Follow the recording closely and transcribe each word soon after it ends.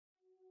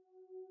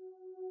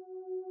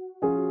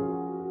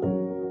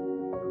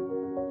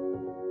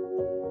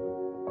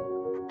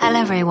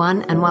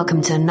everyone, and welcome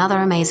to another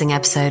amazing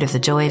episode of The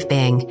Joy of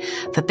Being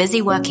for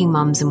busy working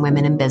mums and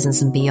women in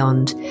business and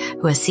beyond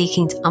who are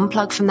seeking to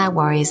unplug from their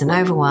worries and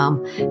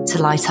overwhelm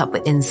to light up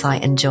with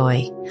insight and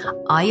joy.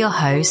 I, your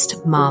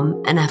host,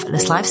 mum, and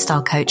effortless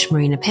lifestyle coach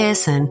Marina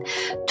Pearson,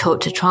 talk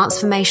to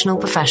transformational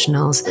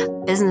professionals,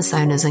 business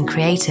owners, and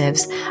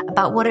creatives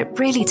about what it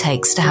really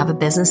takes to have a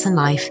business and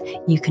life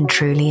you can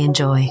truly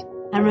enjoy.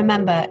 And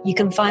remember, you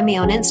can find me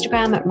on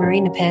Instagram at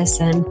Marina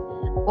Pearson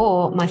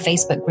or my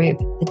Facebook group,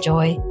 The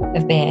Joy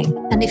of Being.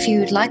 And if you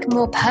would like a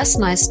more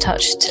personalized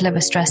touch to live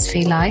a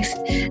stress-free life,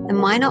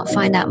 then why not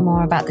find out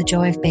more about the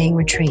Joy of Being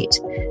retreat,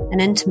 an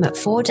intimate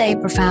 4-day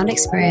profound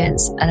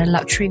experience at a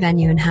luxury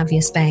venue in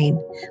Javier, Spain,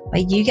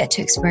 where you get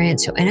to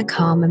experience your inner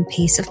calm and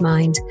peace of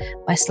mind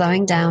by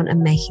slowing down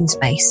and making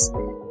space.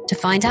 To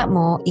find out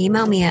more,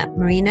 email me at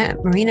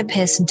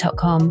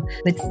marina@marinapearson.com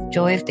with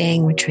Joy of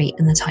Being retreat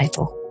in the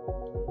title.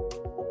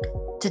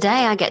 Today,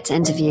 I get to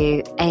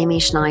interview Amie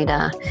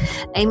Schneider.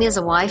 Amie is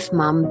a wife,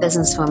 mum,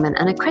 businesswoman,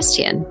 and a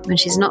Christian. When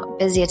she's not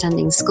busy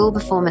attending school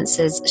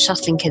performances,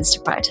 shuttling kids to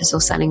practice, or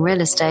selling real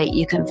estate,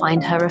 you can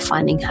find her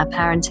refining her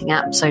parenting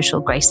app, Social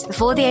Grace.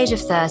 Before the age of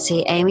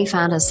 30, Amie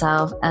found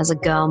herself as a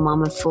girl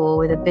mum of 4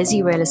 with a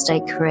busy real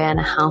estate career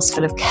and a house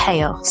full of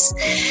chaos.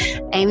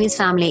 Amie's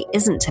family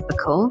isn't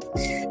typical.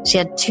 She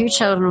had 2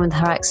 children with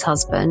her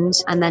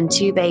ex-husband and then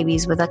 2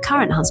 babies with her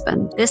current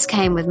husband. This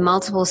came with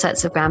multiple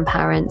sets of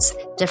grandparents,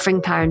 differing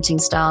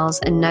parenting styles,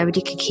 and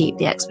nobody could keep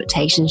the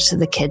expectations to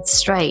the kids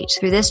straight.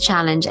 Through this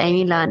challenge,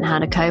 Amie learned how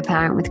to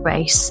co-parent with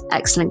grace,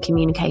 excellent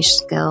communication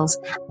skills,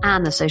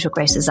 and the Social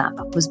Graces app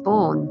was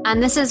born.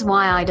 And this is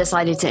why I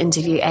decided to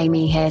interview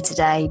Amie here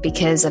today,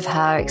 because of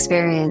her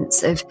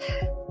experience of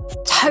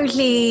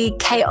totally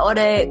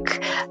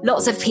chaotic,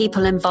 lots of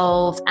people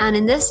involved. And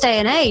in this day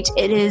and age,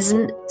 it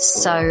isn't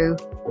so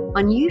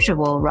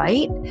unusual,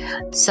 right?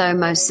 So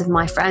most of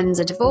my friends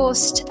are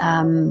divorced.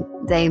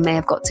 They may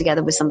have got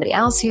together with somebody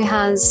else who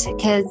has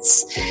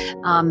kids,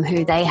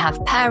 who they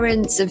have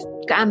parents of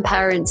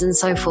grandparents and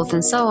so forth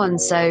and so on.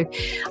 So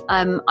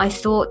I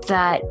thought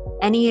that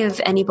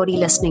anybody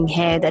listening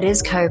here that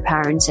is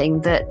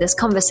co-parenting, that this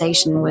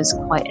conversation was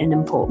quite an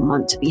important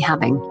one to be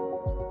having.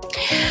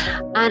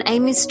 And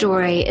Amie's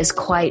story is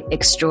quite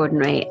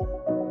extraordinary.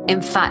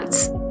 In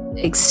fact,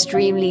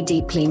 extremely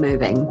deeply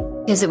moving,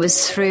 because it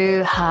was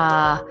through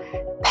her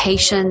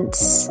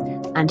patience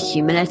and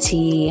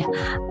humility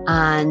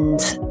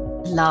and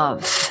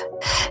love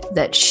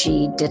that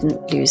she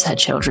didn't lose her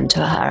children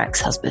to her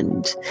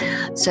ex-husband.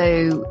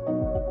 So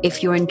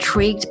if you're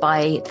intrigued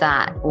by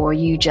that, or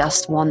you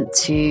just want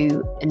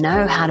to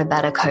know how to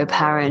better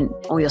co-parent,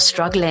 or you're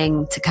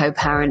struggling to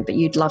co-parent, but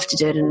you'd love to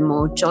do it in a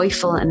more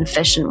joyful and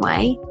efficient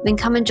way, then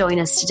come and join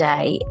us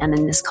today and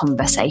in this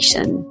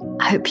conversation.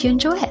 I hope you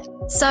enjoy it.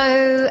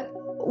 So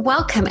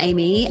welcome,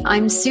 Amie.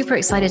 I'm super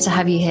excited to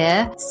have you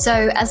here.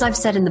 So as I've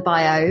said in the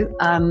bio,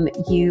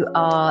 you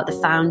are the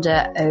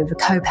founder of a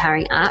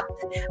co-parenting app,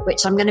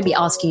 which I'm going to be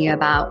asking you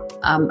about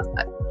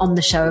on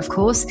the show, of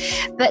course.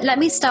 But let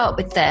me start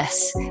with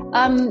this.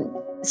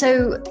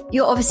 So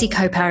you're obviously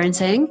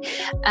co-parenting,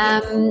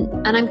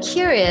 and I'm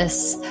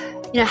curious,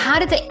 how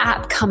did the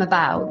app come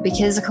about?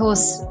 Because, of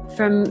course,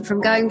 from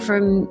going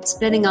from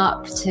splitting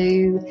up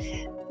to,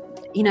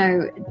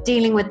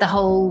 dealing with the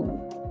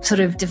whole sort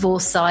of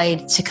divorce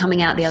side to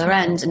coming out the other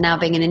end and now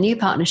being in a new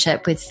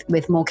partnership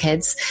with more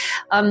kids.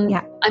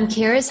 I'm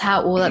curious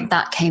how all of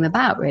that came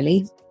about,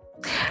 really.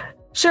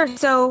 Sure.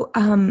 So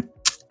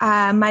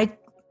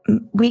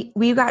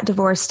we got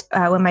divorced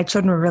when my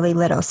children were really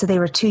little. So they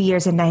were 2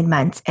 years and 9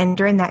 months. And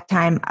during that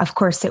time, of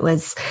course, it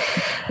was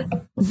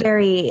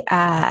very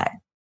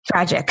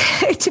tragic,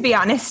 to be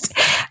honest.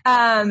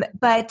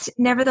 But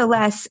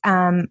nevertheless,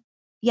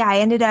 I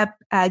ended up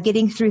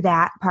getting through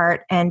that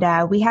part,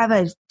 and we have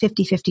a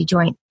 50-50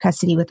 joint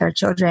custody with our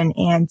children.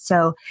 And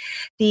so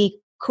the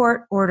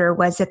court order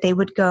was that they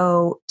would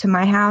go to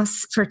my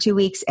house for 2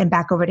 weeks and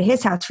back over to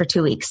his house for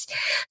 2 weeks.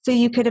 So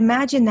you could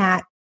imagine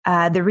that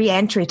the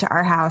reentry to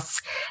our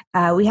house,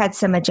 we had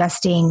some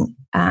adjusting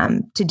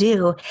to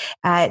do.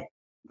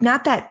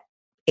 Not that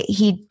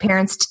he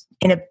parents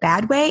in a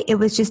bad way. It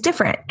was just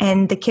different.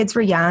 And the kids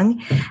were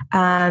young.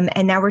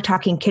 And now we're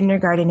talking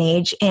kindergarten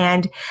age.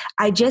 And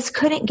I just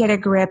couldn't get a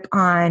grip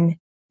on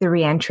the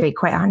reentry,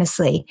 quite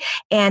honestly.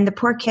 And the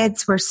poor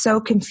kids were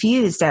so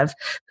confused of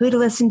who to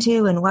listen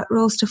to and what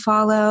rules to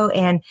follow.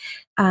 And,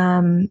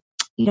 I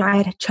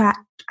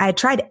had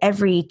tried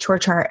every chore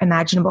chart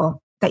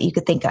imaginable that you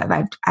could think of.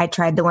 I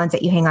tried the ones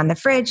that you hang on the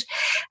fridge.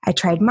 I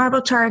tried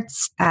marble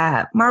charts,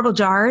 marble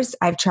jars.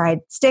 I've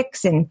tried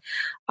sticks and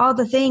all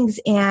the things,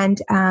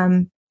 and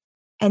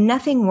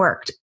nothing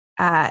worked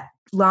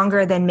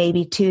longer than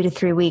maybe 2 to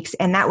 3 weeks.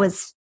 And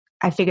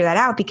I figured that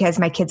out because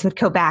my kids would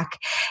go back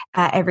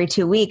every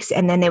 2 weeks,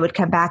 and then they would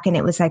come back, and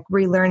it was like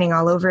relearning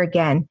all over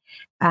again.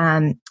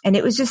 And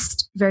it was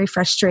just very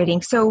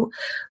frustrating. So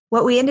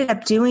what we ended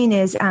up doing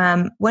is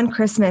one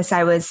Christmas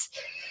I was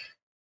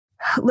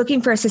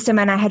looking for a system,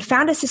 and I had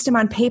found a system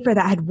on paper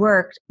that had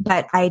worked,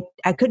 but I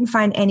couldn't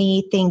find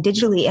anything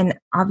digitally. And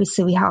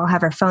obviously we all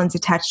have our phones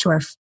attached to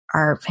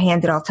our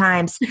hands at all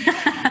times.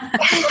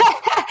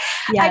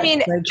 Yeah, I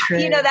mean, so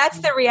true.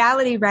 that's the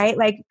reality, right?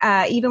 Like,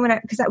 even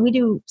because we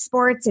do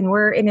sports and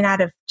we're in and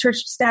out of church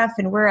stuff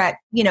and we're at,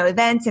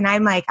 events, and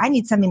I'm like, I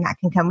need something that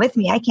can come with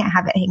me. I can't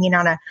have it hanging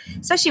on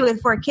especially with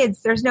 4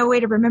 kids. There's no way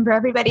to remember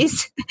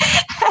everybody's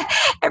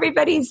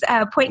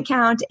point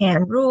count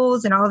and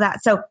rules and all of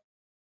that. So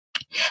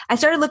I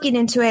started looking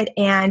into it,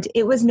 and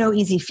it was no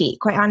easy feat.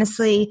 Quite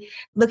honestly,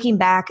 looking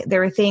back, there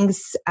were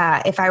things,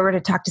 if I were to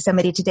talk to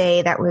somebody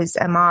today that was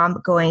a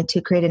mom going to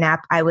create an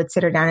app, I would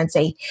sit her down and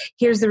say,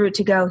 here's the route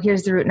to go.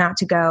 Here's the route not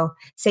to go.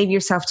 Save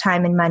yourself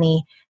time and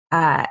money.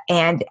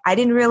 And I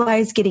didn't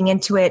realize getting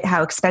into it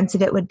how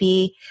expensive it would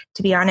be,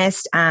 to be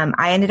honest.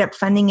 I ended up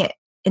funding it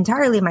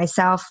entirely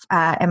myself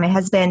and my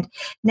husband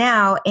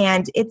now,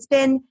 and it's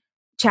been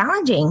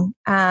challenging.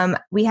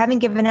 We haven't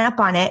given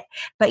up on it,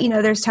 but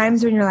there's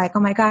times when you're like,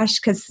 oh my gosh,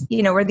 because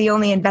we're the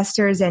only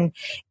investors, and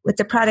it's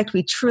a product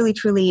we truly,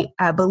 truly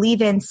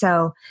believe in.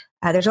 So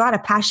there's a lot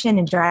of passion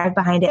and drive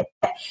behind it.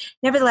 But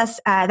nevertheless,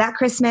 that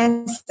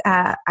Christmas,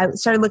 I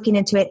started looking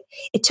into it.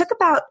 It took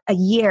about a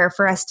year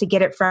for us to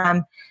get it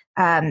from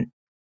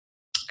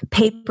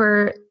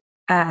paper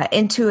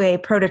into a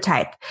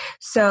prototype.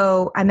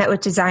 So I met with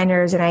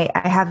designers, and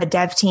I have a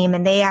dev team,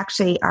 and they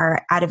actually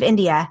are out of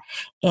India,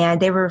 and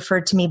they were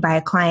referred to me by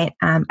a client.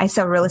 I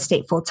sell real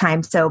estate full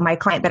time. So my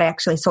client that I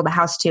actually sold a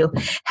house to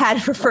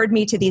had referred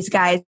me to these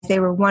guys. They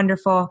were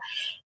wonderful.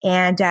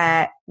 And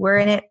we're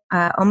in it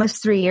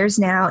almost 3 years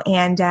now.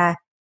 And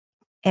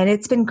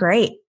it's been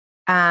great.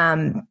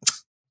 The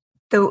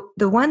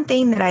one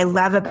thing that I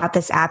love about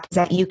this app is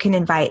that you can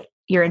invite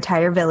your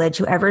entire village,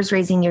 whoever's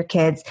raising your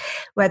kids,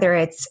 whether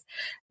it's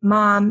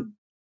mom,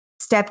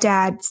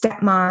 stepdad,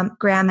 stepmom,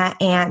 grandma,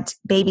 aunt,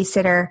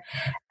 babysitter.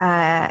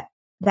 The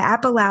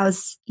app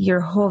allows your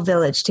whole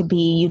village to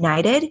be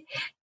united.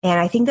 And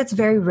I think that's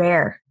very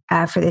rare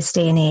for this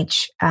day and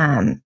age,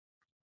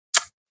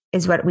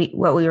 is what we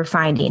were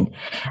finding.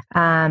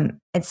 And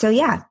so,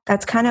 yeah,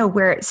 that's kind of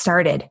where it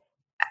started,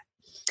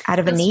 out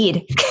of a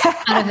need.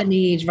 Out of a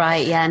need,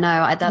 right? Yeah,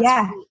 no,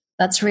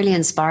 that's really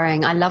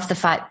inspiring. I love the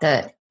fact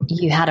that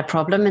you had a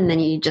problem and then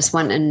you just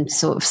went and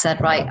sort of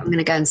said, right, I'm going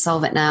to go and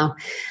solve it now.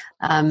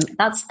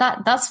 That's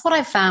what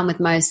I found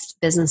with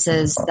most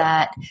businesses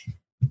that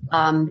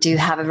do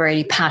have a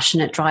really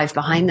passionate drive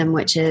behind them,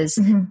 which is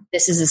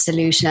this is a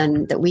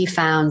solution that we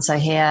found. So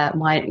here,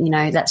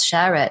 let's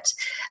share it.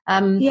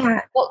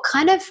 What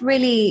kind of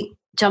really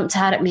jumped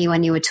out at me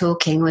when you were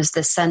talking was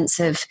the sense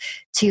of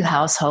 2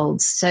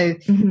 households. So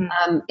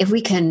if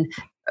we can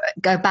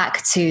go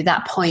back to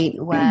that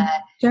point where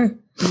you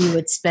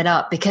would split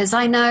up, because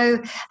I know,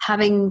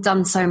 having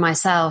done so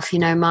myself,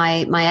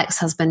 my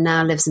ex-husband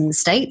now lives in the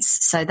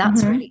States, so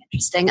that's really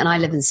interesting, and I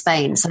live in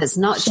Spain, so it's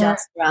not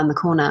just around the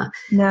corner.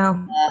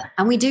 No.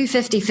 And we do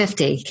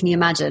 50-50. Can you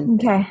imagine?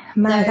 Okay.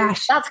 My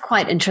gosh. That's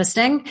quite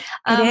interesting.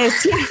 It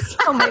is. Yes.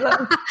 Oh my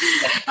Lord.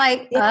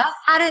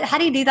 How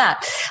do you do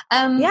that?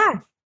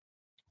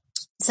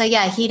 So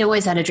he'd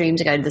always had a dream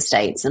to go to the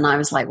States, and I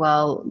was like,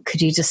 well,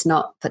 could you just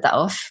not put that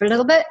off for a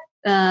little bit?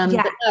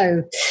 But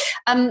no.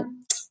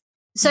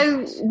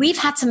 So we've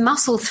had to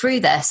muscle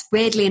through this,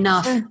 weirdly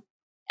enough.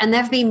 And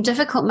there have been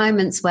difficult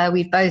moments where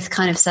we've both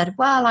kind of said,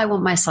 well, I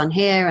want my son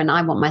here and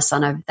I want my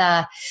son over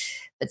there.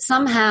 But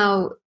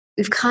somehow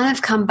we've kind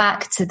of come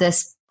back to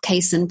this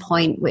case in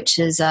point, which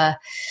is a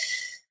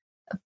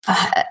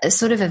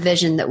sort of a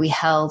vision that we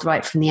held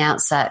right from the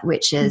outset,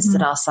 which is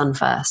that our son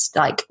first.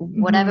 Like,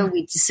 whatever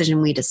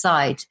decision we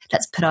decide,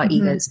 let's put our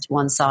egos to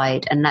one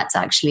side and let's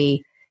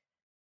actually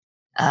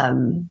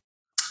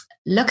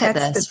look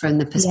at this from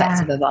the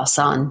perspective of our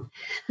son.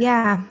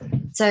 Yeah.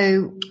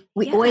 So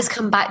we always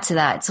come back to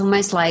that. It's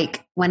almost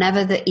like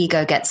whenever the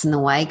ego gets in the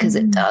way, because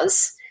it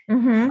does,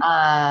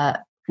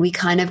 we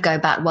kind of go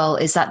back, well,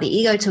 is that the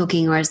ego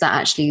talking, or is that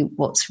actually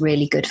what's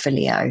really good for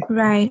Leo?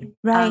 Right.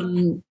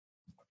 And,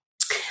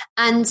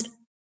 kind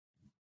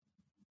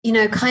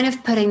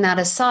of putting that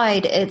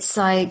aside, it's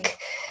like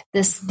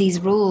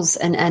these rules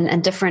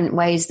and different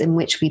ways in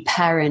which we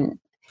parent.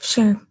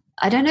 Sure.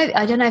 I don't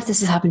know if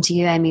this has happened to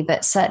you, Amie,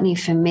 but certainly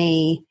for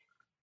me,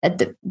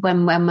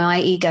 when my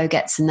ego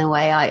gets in the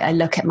way, I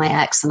look at my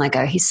ex and I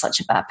go, he's such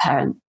a bad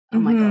parent. Oh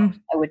my God,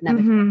 I would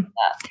never do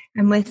that.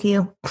 I'm with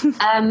you.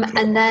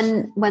 And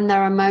then when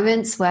there are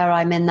moments where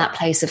I'm in that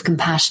place of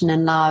compassion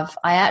and love,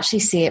 I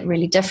actually see it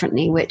really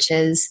differently, which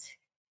is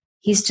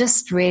he's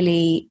just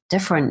really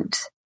different.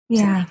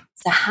 Yeah.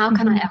 So how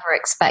can I ever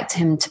expect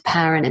him to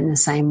parent in the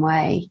same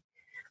way?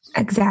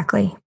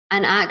 Exactly.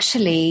 And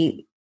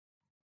actually,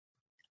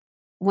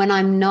 when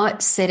I'm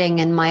not sitting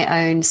in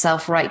my own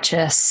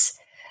self-righteous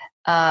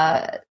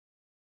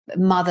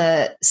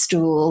mother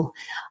stool,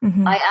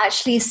 I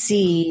actually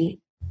see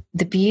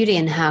the beauty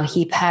in how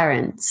he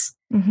parents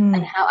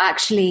and how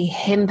actually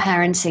him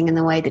parenting in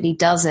the way that he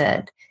does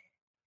it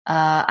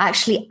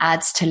actually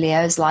adds to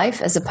Leo's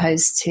life as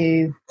opposed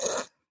to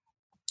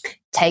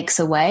takes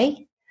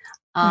away.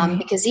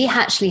 because he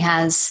actually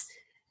has,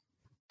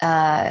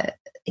 some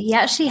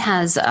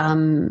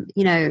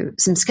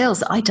skills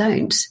that I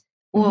don't,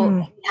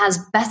 or he has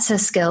better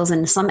skills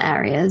in some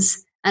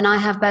areas and I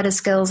have better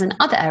skills in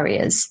other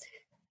areas.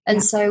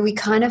 And so we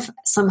kind of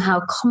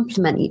somehow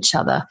complement each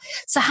other.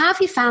 So how have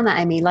you found that,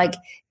 Amie? Like,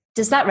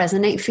 does that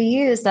resonate for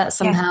you? Is that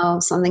somehow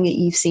something that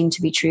you've seen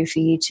to be true for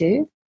you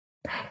too?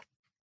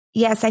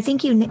 Yes, I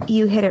think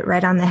you hit it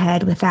right on the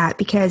head with that,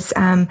 because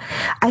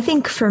I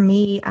think for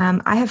me,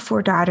 I have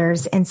 4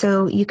 daughters, and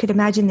so you could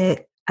imagine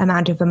the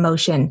amount of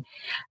emotion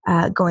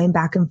going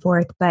back and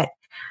forth. But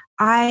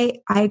I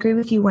agree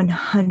with you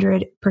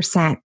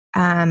 100%.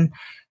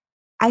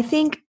 I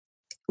think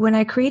when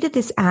I created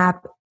this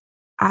app,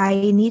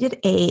 I needed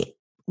a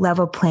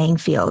level playing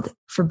field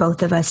for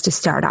both of us to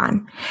start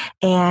on,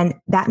 and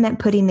that meant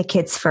putting the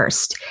kids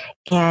first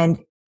and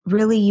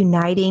really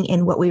uniting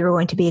in what we were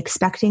going to be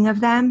expecting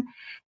of them,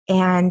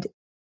 and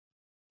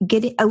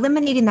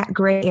eliminating that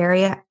gray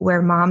area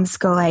where moms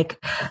go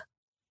like,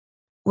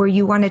 where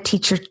you want to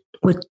teach your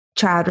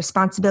child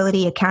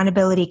responsibility,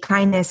 accountability,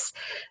 kindness,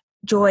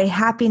 joy,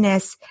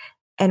 happiness,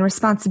 and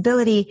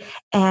responsibility.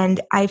 And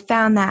I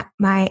found that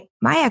my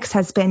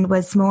ex-husband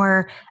was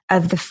more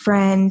of the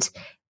friend.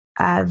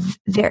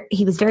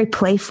 He was very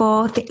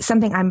playful,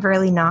 something I'm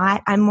really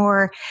not. I'm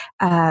more,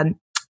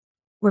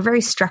 we're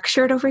very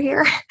structured over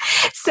here.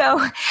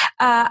 So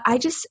I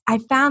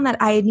found that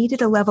I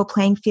needed a level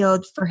playing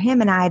field for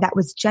him and I that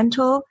was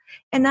gentle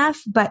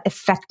enough, but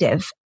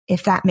effective,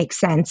 if that makes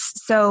sense.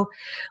 So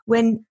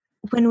when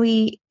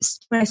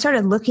I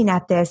started looking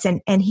at this,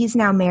 and he's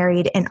now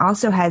married and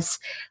also has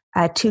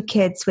 2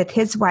 kids with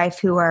his wife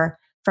who are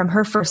from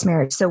her first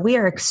marriage. So we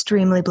are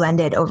extremely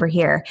blended over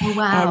here. Oh,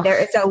 wow. And there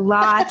is a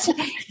lot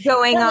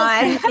going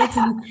on.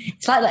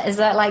 It's like, is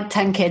that like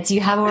 10 kids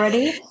you have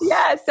already?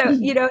 Yeah. So,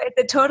 it's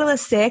a total of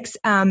 6,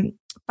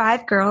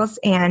 5 girls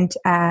and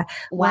wow.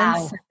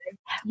 1 son.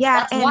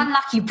 Yeah. That's one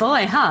lucky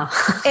boy, huh?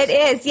 It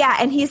is. Yeah.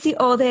 And he's the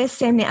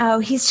oldest,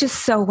 and he's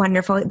just so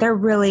wonderful. They're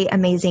really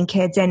amazing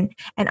kids. And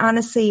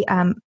honestly,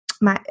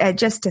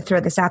 just to throw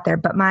this out there,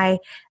 but my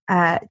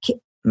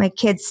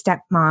kid's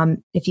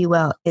stepmom, if you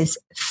will, is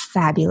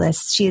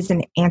fabulous. She is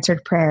an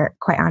answered prayer,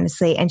 quite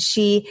honestly. And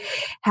she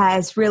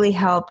has really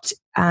helped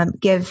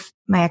give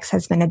my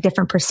ex-husband a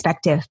different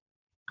perspective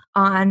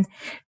on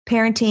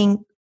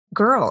parenting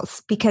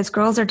girls, because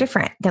girls are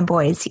different than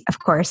boys, of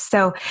course.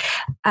 So,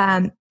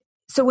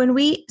 so when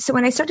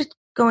I started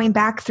going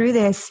back through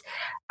this,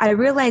 I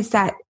realized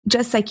that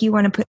just like you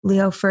want to put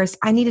Leo first,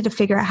 I needed to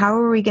figure out how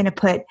are we going to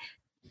put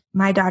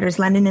my daughters,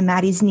 Lennon and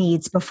Maddie's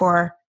needs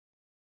before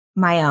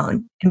my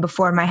own and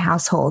before my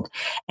household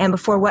and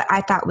before what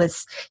I thought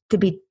was to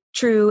be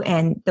true.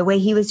 And the way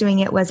he was doing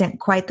it wasn't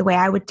quite the way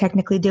I would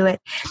technically do it.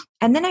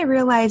 And then I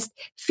realized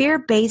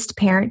fear-based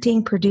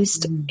parenting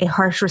produced a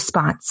harsh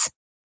response.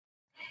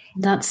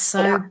 That's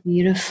so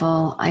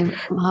beautiful.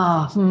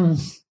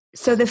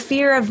 So the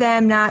fear of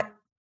them not,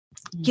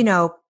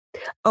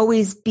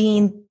 always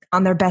being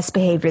on their best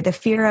behavior, the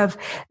fear of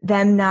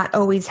them not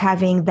always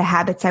having the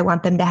habits I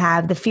want them to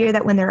have, the fear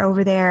that when they're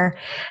over there,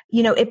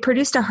 it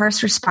produced a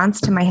harsh response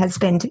to my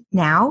husband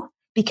now,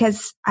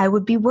 because I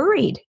would be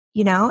worried,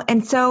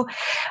 and so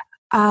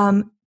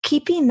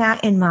keeping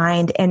that in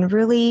mind and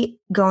really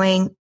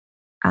going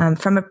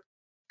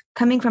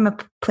coming from a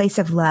place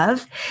of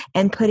love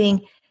and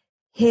putting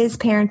his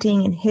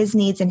parenting and his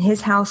needs and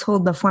his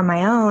household before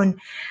my own,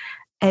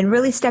 and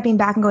really stepping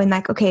back and going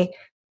like, okay,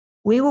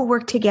 we will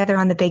work together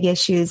on the big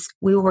issues.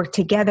 We will work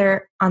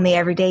together on the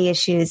everyday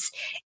issues.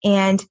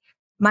 And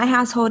my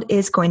household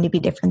is going to be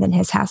different than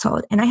his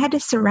household. And I had to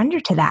surrender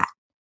to that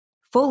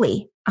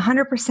fully,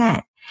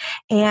 100%.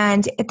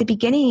 And at the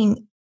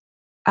beginning,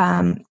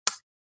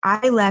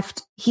 I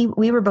left,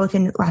 we were both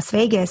in Las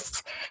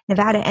Vegas,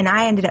 Nevada, and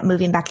I ended up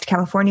moving back to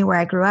California where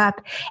I grew up.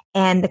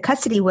 And the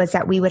custody was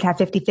that we would have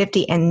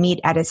 50-50 and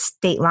meet at a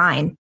state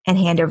line and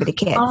hand over the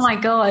kids. Oh my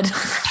God.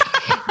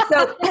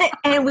 So,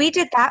 and we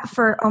did that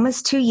for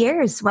almost 2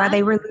 years while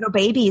they were little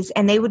babies,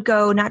 and they would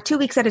go not 2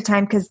 weeks at a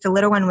time because the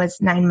little one was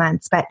 9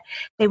 months, but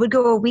they would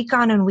go a week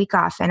on and a week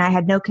off, and I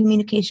had no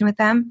communication with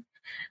them.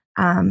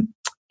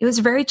 It was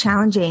very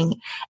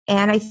challenging.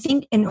 And I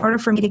think in order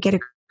for me to get a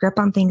grip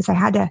on things,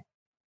 I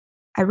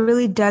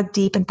really dug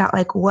deep and thought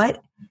like,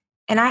 what?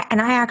 And I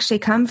actually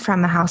come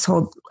from a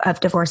household of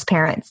divorced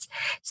parents.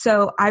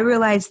 So I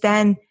realized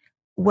then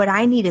what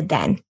I needed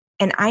then.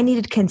 And I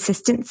needed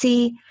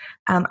consistency.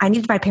 I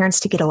needed my parents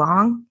to get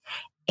along.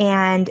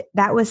 And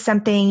that was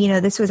something,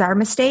 this was our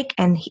mistake,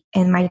 and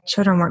my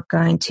children weren't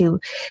going to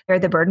bear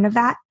the burden of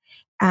that.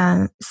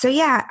 So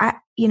yeah,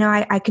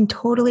 I can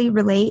totally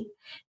relate.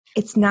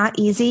 It's not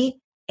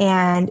easy.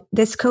 And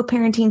this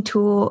co-parenting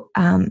tool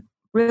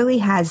really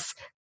has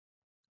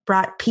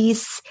brought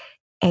peace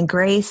and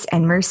grace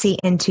and mercy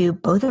into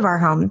both of our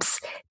homes,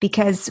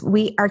 because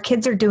our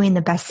kids are doing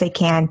the best they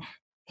can.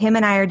 Him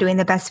and I are doing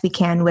the best we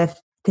can with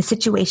the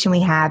situation we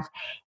have.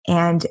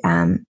 And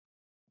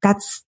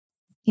that's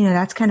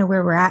kind of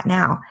where we're at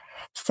now.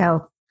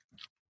 So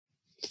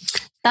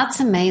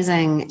that's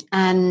amazing.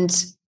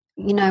 And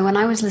when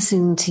I was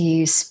listening to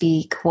you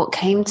speak, what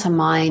came to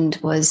mind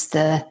was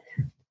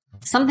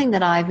something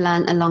that I've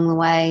learned along the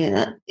way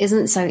that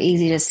isn't so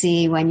easy to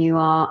see when you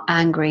are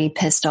angry,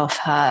 pissed off,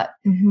 hurt,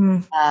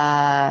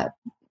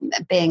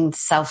 being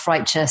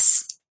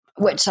self-righteous,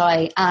 which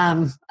I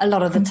am a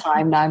lot of the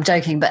time. No, I'm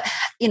joking, but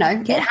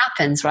it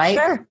happens, right?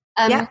 Sure.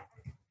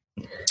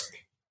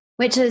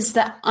 Which is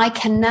that I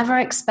can never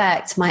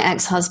expect my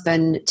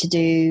ex-husband to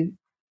do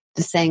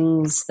the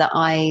things that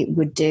I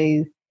would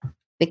do,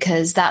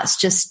 because that's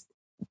just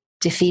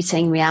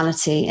defeating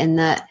reality, in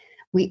that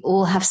we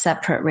all have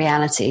separate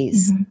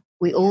realities.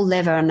 We all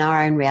live in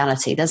our own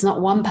reality. There's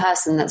not one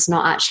person that's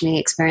not actually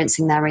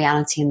experiencing their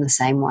reality in the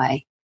same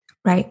way.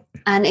 Right.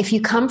 And if you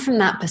come from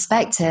that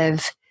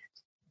perspective,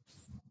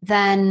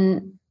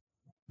 then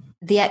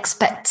the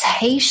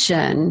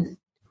expectation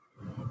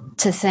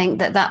to think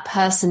that that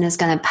person is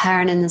going to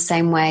parent in the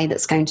same way,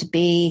 that's going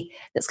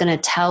to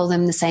tell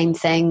them the same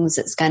things,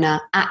 that's going to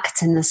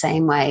act in the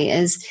same way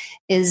is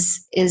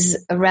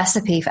a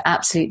recipe for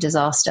absolute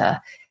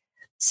disaster.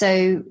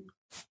 So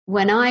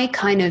when I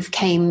kind of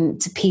came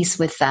to peace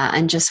with that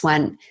and just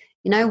went,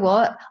 you know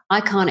what,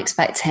 I can't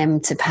expect him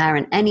to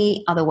parent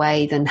any other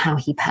way than how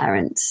he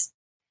parents.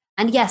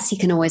 And yes, he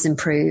can always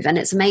improve. And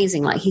it's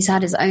amazing. Like, he's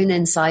had his own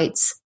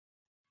insights,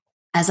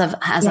 as have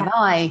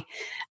I,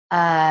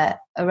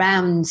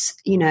 around,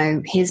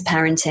 his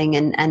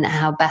parenting and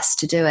how best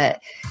to do it.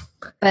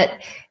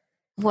 But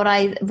what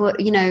I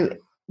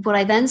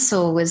then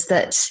saw was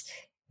that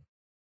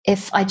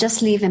if I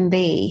just leave him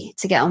be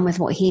to get on with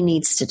what he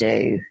needs to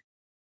do,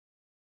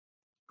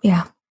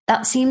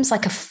 that seems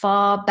like a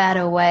far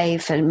better way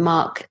for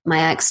Mark,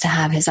 my ex, to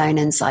have his own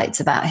insights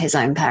about his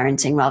own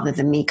parenting, rather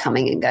than me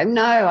coming and going,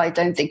 no, I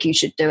don't think you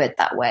should do it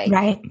that way.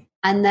 Right.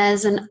 And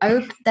there's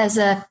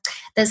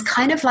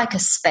kind of like a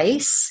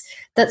space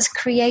that's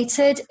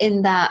created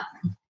in that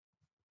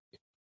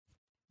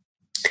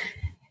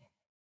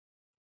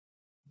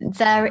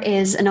there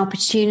is an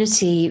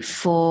opportunity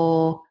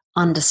for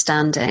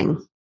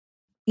understanding.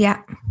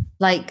 Yeah.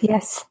 Like,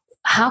 yes.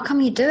 How come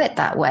you do it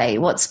that way?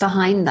 What's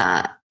behind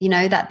that?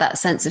 That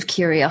sense of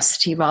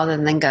curiosity, rather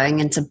than going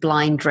into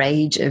blind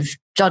rage of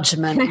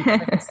judgment and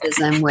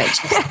criticism, which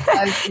is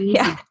so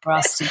easy for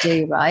us to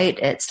do, right?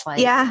 It's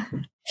like, how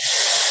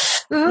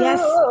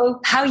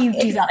you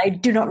do that? I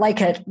do not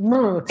like it.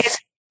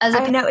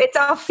 I know, it's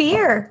all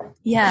fear.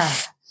 Yeah.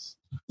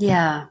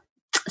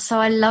 So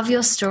I love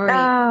your story,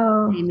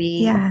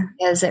 Amie,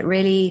 because it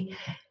really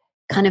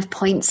kind of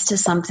points to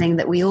something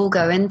that we all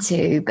go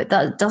into, but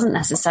that doesn't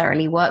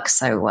necessarily work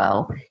so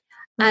well.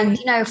 And,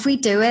 if we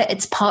do it,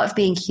 it's part of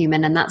being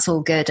human, and that's all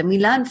good. And we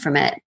learn from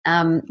it.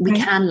 We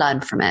can learn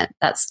from it.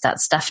 That's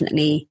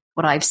definitely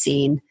what I've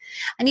seen.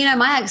 And,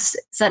 my ex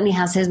certainly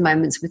has his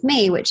moments with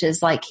me, which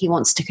is like, he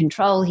wants to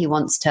control. He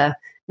wants to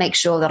make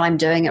sure that I'm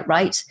doing it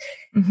right.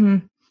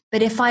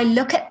 But if I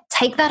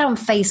take that on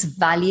face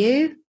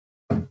value,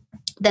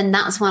 then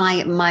that's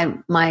when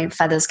my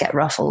feathers get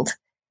ruffled.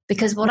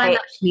 Because what I'm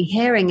actually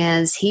hearing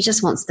is he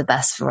just wants the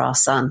best for our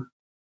son.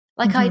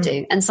 Like I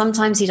do. And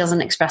sometimes he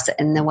doesn't express it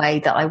in the way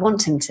that I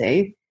want him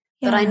to.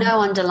 But I know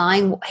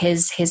underlying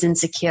his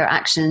insecure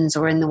actions,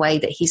 or in the way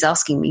that he's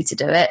asking me to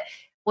do it,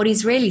 what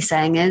he's really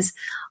saying is,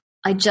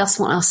 I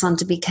just want our son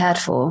to be cared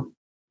for.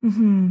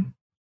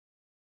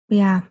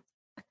 Yeah.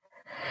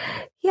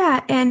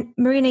 Yeah. And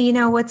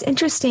Marina, what's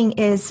interesting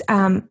is,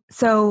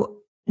 so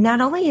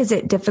not only is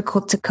it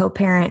difficult to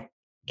co-parent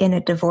in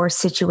a divorce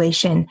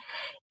situation,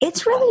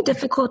 it's really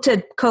difficult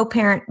to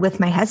co-parent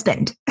with my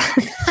husband.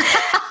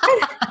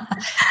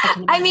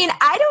 I mean,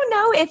 I don't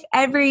know if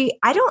I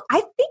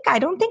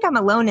don't think I'm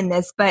alone in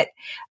this, but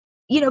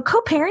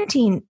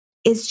co-parenting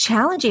is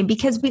challenging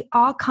because we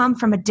all come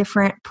from a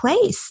different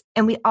place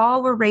and we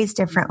all were raised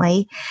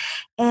differently.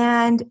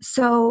 And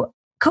so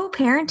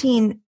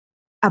co-parenting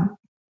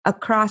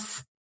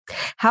across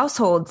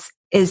households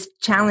is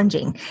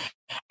challenging,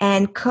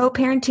 and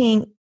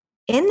co-parenting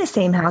in the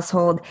same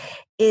household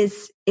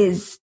is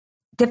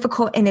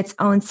difficult in its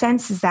own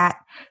sense, is that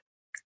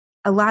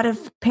a lot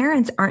of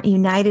parents aren't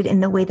united in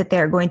the way that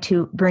they're going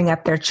to bring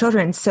up their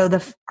children. So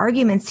the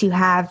arguments you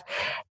have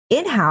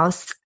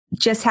in-house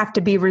just have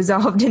to be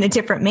resolved in a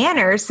different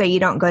manner so you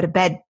don't go to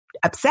bed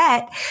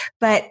upset.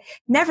 But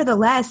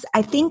nevertheless,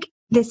 I think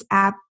this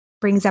app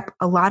brings up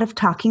a lot of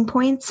talking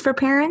points for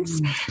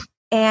parents.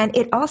 And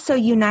it also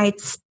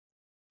unites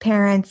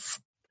parents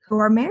who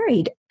are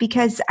married,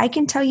 because I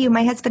can tell you,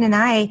 my husband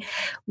and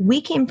we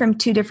came from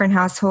two different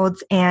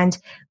households and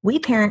we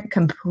parent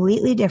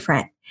completely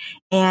different.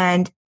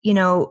 And,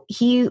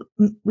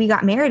 we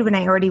got married when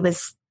I already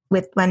was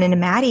with Lennon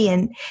and Maddie,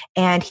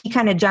 and he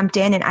kind of jumped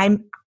in,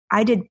 and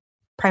I did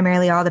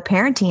primarily all the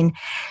parenting.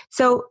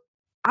 So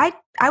I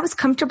was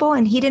comfortable,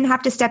 and he didn't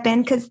have to step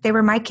in because they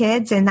were my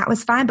kids, and that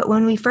was fine. But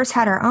when we first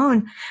had our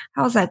own,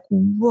 I was like,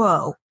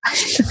 whoa,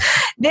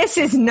 this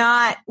is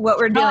not what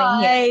we're doing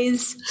here.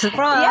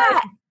 Surprise. Yeah,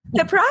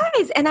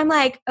 surprise. And I'm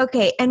like,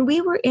 okay. And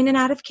we were in and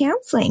out of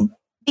counseling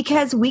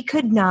because we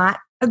could not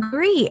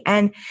agree.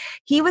 And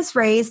he was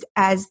raised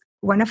as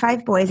one of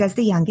 5 boys as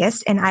the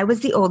youngest, and I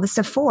was the oldest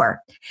of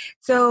 4.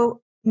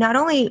 So not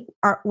only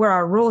were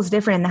our rules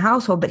different in the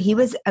household, but he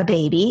was a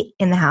baby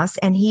in the house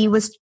and he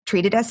was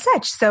treated as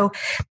such. So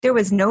there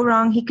was no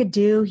wrong he could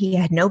do. He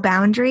had no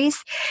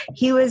boundaries.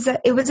 It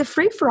was a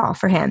free for all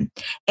for him.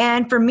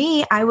 And for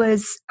me, I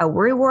was a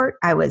worrywart.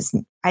 I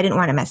didn't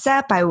want to mess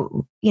up. I,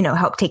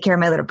 helped take care of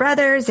my little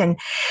brothers. And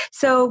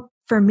so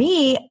for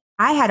me,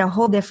 I had a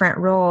whole different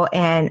role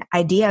and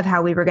idea of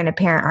how we were going to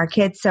parent our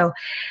kids. So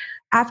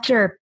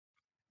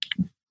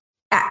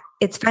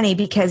it's funny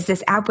because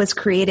this app was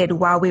created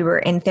while we were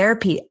in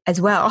therapy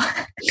as well,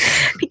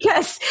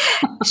 because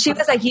she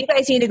was like, you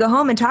guys need to go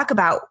home and talk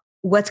about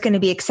what's going to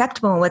be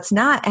acceptable and what's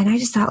not. And I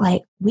just thought,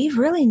 like, we've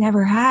really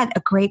never had a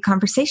great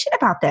conversation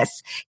about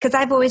this, because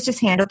I've always just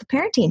handled the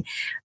parenting.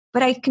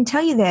 But I can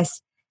tell you this,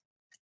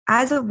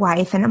 as a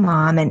wife and a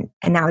mom and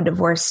now a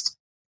divorced,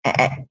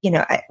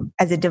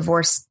 as a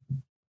divorced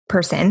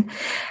person,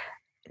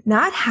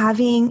 not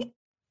having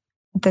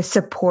the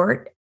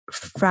support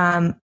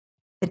from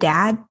the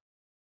dad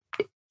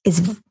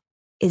is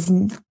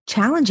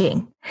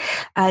challenging.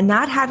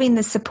 Not having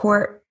the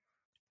support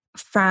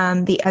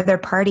from the other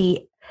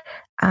party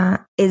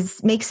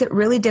makes it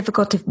really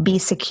difficult to be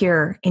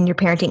secure in your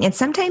parenting. And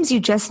sometimes you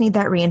just need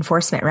that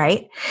reinforcement,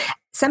 right?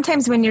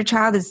 Sometimes when your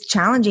child is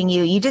challenging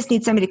you, you just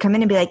need somebody to come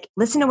in and be like,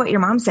 listen to what your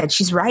mom said.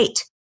 She's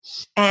right.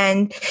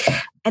 And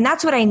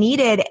that's what I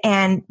needed.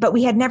 But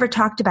we had never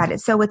talked about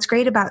it. So what's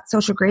great about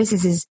Social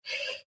Graces is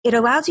it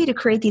allows you to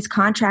create these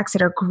contracts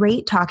that are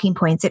great talking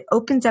points. It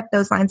opens up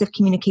those lines of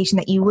communication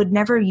that you would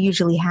never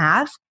usually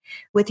have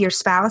with your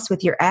spouse,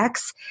 with your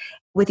ex,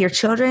 with your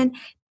children.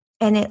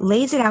 And it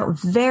lays it out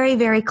very,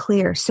 very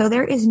clear. So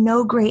there is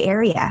no gray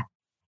area.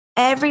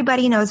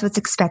 Everybody knows what's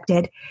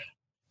expected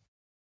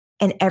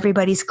and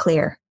everybody's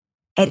clear.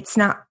 And it's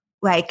not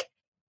like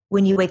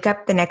when you wake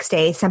up the next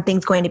day,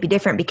 something's going to be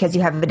different because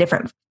you have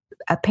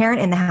a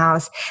parent in the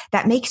house.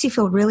 That makes you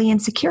feel really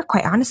insecure.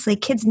 Quite honestly,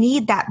 kids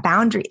need that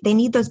boundary. They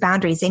need those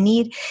boundaries. They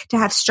need to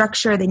have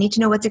structure. They need to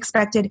know what's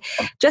expected.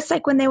 Just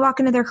like when they walk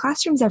into their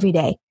classrooms every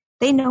day,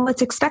 they know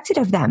what's expected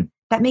of them.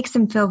 That makes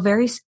them feel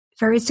very,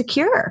 very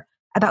secure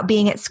about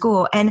being at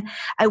school. And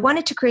I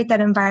wanted to create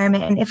that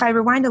environment. And if I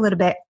rewind a little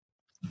bit,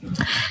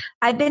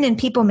 I've been in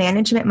people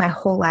management my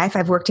whole life.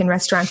 I've worked in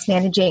restaurants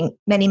managing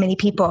many, many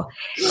people.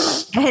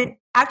 And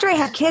after I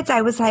had kids,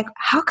 I was like,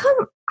 how come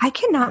I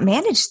cannot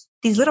manage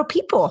these little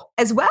people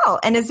as well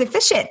and as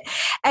efficient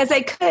as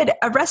I could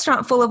a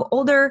restaurant full of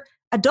older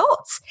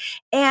adults?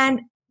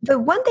 And the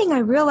one thing I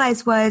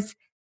realized was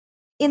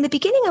in the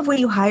beginning of when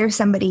you hire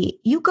somebody,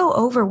 you go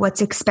over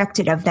what's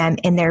expected of them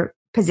in their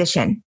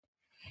position.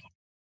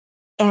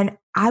 And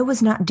I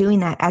was not doing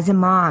that as a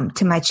mom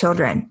to my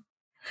children.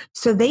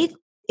 So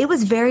it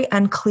was very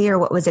unclear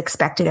what was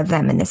expected of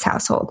them in this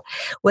household.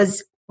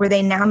 Were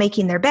they now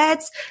making their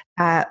beds?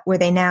 Were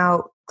they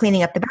now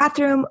cleaning up the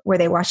bathroom? Were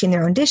they washing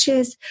their own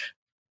dishes?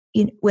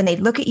 When they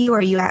look at you,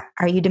 are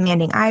you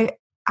demanding eye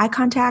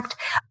contact?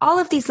 All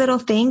of these little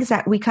things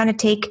that we kind of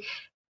take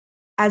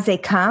as they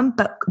come,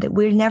 but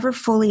we never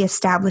fully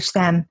establish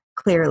them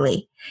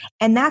clearly.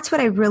 And that's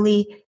what I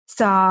really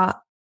saw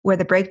where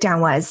the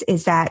breakdown was,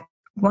 is that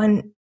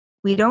when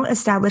we don't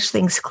establish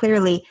things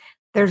clearly,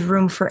 there's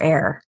room for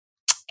error.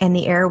 And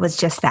the error was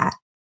just that.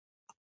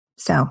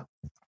 So.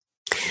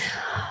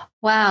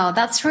 Wow,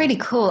 that's really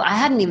cool. I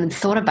hadn't even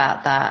thought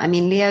about that. I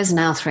mean, Leo's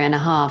now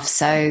 3.5,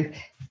 so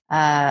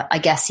I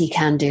guess he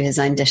can do his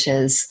own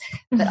dishes.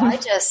 But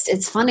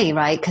it's funny,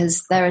 right?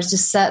 Because there are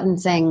just certain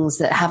things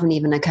that haven't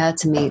even occurred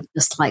to me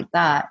just like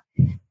that.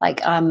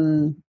 Like,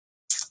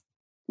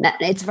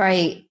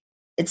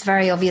 it's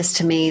very obvious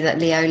to me that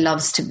Leo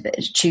loves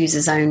to choose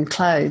his own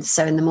clothes.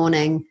 So in the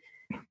morning,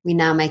 we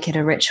now make it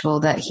a ritual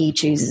that he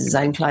chooses his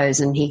own clothes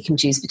and he can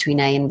choose between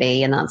A and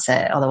B, and that's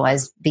it.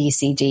 Otherwise, B,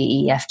 C,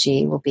 D, E, F,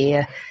 G will be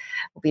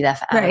there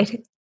for hours.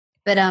 Right.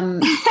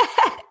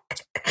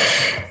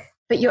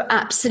 But you're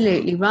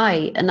absolutely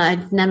right. And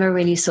I'd never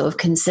really sort of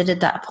considered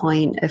that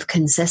point of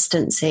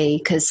consistency,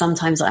 because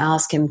sometimes I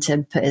ask him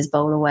to put his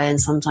bowl away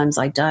and sometimes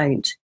I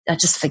don't. I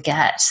just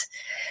forget.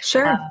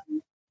 Sure.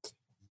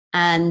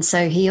 And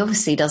so he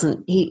obviously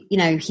doesn't,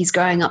 he's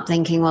growing up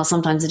thinking, well,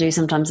 sometimes I do,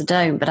 sometimes I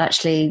don't, but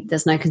actually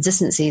there's no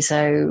consistency.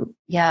 So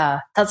yeah,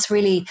 that's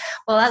certainly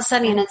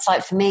an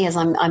insight for me as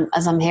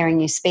I'm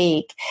hearing you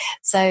speak.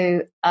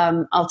 So,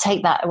 I'll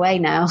take that away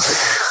now.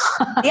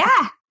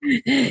 Yeah.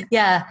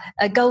 Yeah.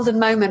 A golden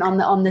moment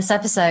on this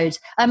episode.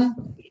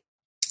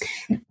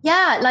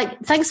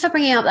 Thanks for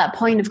bringing up that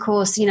point. Of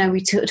course,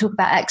 we talk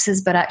about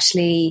exes, but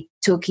actually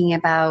talking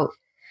about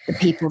the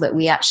people that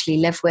we actually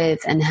live with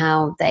and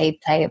how they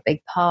play a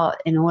big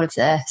part in all of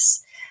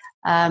this.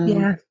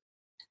 Yeah.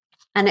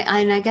 And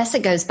I guess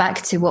it goes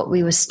back to what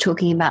we were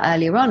talking about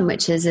earlier on,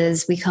 which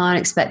is we can't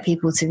expect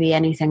people to be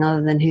anything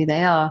other than who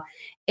they are,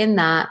 in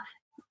that,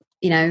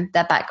 their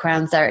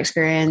backgrounds, their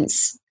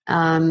experience,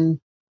 not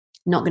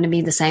going to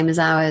be the same as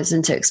ours.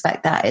 And to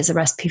expect that is a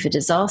recipe for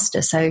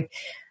disaster. So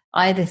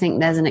I either think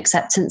there's an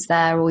acceptance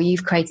there, or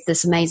you've created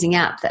this amazing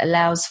app that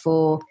allows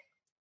for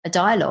a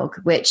dialogue,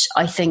 which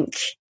I think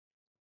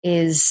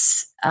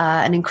is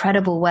an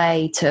incredible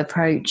way to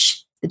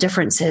approach the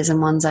differences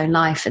in one's own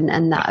life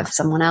and that of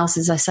someone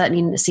else's. I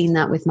certainly seen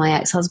that with my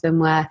ex-husband,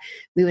 where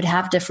we would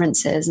have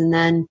differences, and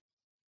then,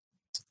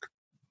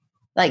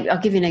 like, I'll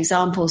give you an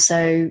example.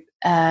 So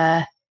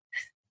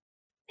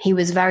he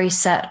was very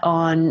set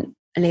on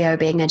Leo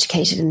being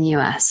educated in the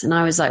US, and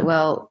I was like,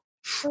 well,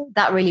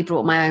 that really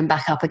brought my own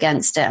back up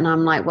against it. And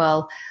I'm like,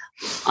 well,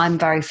 I'm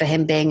very for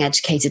him being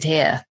educated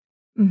here.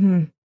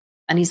 Mm-hmm.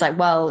 And he's like,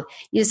 well,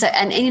 you say,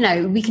 and you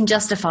know, we can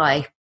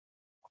justify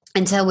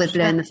until we're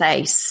blue in the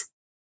face.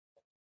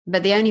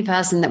 But the only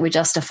person that we're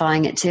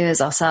justifying it to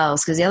is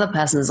ourselves, because the other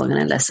person is not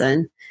going to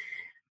listen.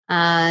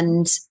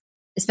 And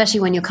especially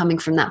when you're coming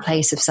from that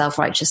place of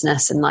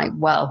self-righteousness and like,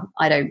 well,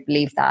 I don't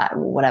believe that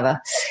or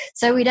whatever.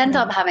 So we'd end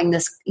up having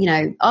this, you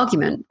know,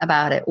 argument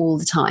about it all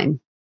the time.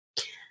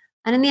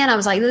 And in the end, I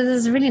was like,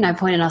 there's really no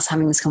point in us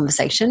having this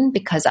conversation,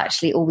 because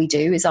actually all we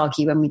do is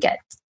argue when we get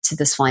to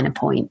this finer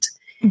point.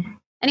 Mm-hmm.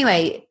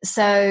 Anyway,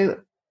 so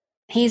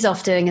he's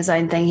off doing his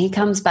own thing. He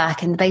comes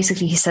back and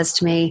basically he says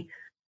to me,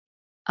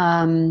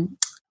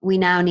 we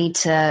now need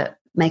to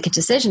make a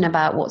decision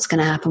about what's going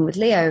to happen with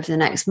Leo over the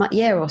next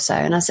year or so.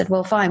 And I said,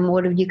 well, fine.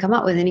 What have you come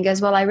up with? And he goes,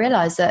 well, I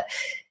realized that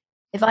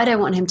if I don't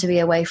want him to be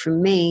away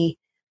from me,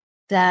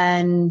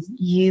 then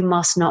you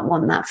must not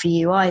want that for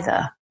you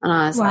either. And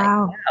I was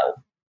wow. like, wow.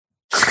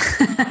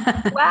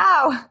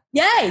 Wow.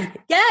 Yay.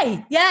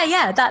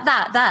 Yeah.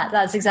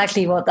 That's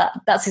exactly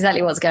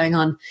what's going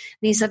on. And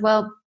he said,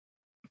 well,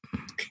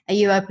 are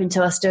you open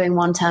to us doing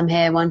one term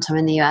here, one term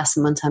in the US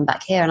and one term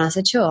back here? And I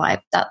said, sure.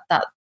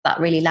 That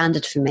really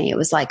landed for me. It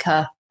was like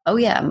a, oh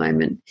yeah,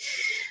 moment.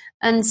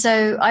 And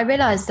so I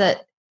realized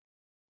that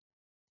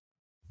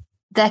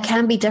there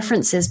can be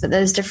differences, but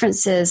those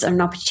differences are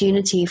an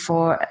opportunity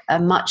for a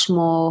much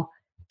more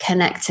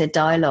connected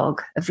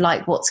dialogue of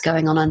like what's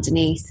going on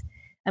underneath.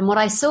 And what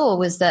I saw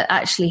was that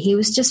actually he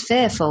was just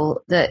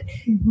fearful that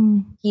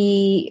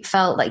he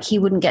felt like he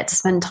wouldn't get to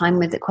spend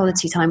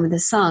quality time with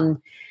his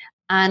son.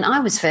 And I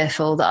was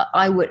fearful that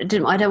I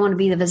don't want to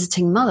be the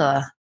visiting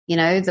mother, you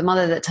know, the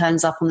mother that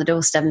turns up on the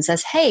doorstep and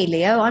says, hey,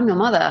 Leo, I'm your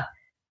mother.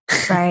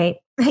 Right.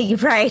 You're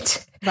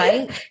right.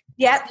 Right.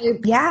 Yep.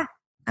 Yeah.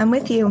 I'm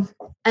with you.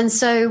 And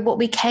so what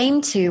we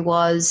came to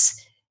was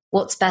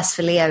what's best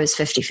for Leo is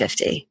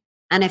 50-50.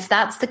 And if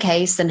that's the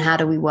case, then how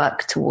do we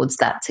work towards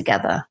that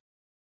together?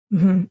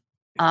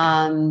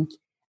 Mm-hmm.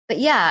 But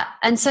yeah.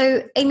 And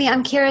so, Amie,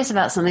 I'm curious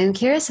about something. I'm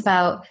curious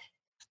about,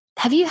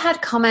 have you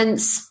had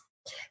comments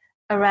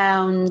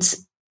around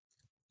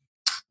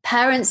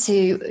parents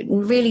who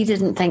really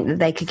didn't think that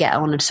they could get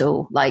on at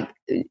all? Like,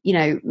 you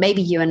know,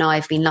 maybe you and I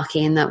have been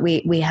lucky in that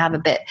we have a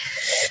bit,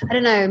 I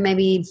don't know,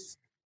 maybe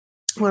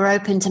we're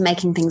open to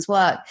making things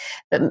work.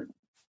 But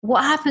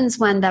what happens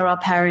when there are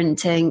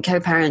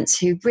co-parents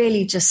who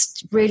really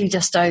just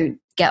don't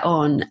get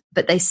on,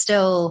 but they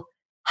still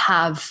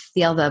have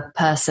the other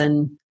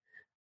person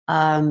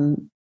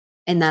in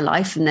their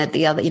life, and that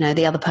the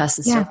other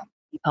person still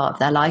be part of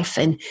their life?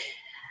 And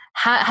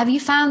have you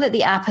found that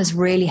the app has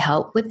really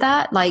helped with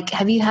that? Like,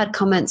 have you had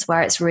comments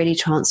where it's really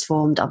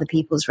transformed other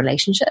people's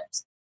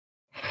relationships?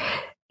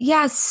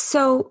 Yeah.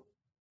 So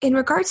in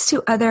regards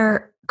to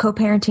other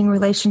co-parenting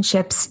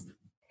relationships,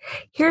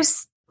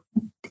 here's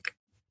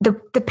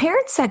the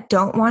parents that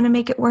don't want to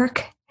make it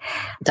work.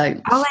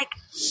 Don't. All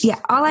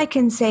I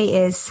can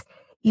say is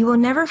you will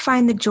never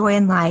find the joy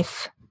in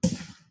life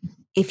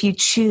if you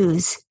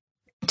choose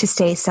to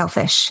stay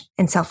selfish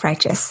and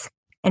self-righteous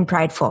and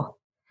prideful.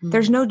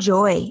 There's no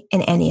joy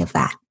in any of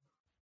that.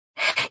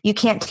 You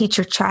can't teach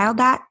your child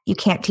that. You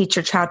can't teach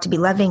your child to be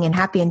loving and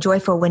happy and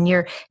joyful when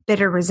you're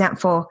bitter,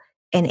 resentful,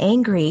 and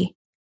angry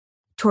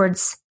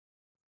towards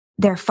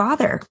their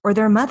father or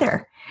their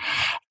mother.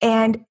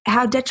 And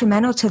how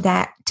detrimental to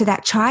that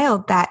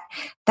child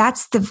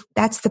that's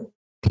the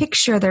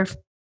picture their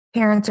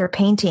parents are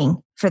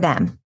painting for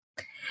them.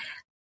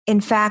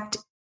 In fact,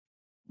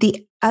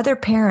 the other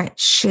parent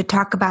should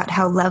talk about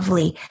how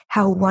lovely,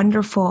 how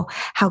wonderful,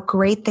 how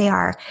great they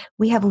are.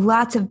 We have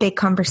lots of big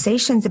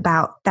conversations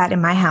about that in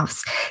my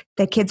house.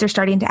 The kids are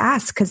starting to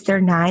ask because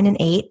they're 9 and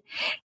 8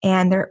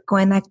 and they're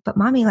going like, but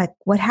mommy, like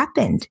what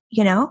happened?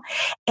 You know?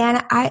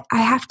 And I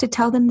have to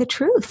tell them the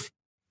truth.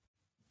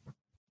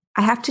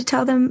 I have to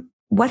tell them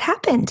what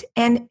happened.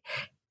 And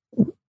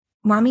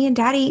mommy and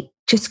daddy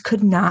just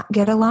could not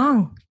get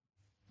along.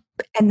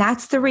 And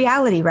that's the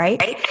reality,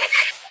 right?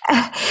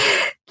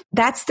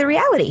 That's the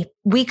reality.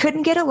 We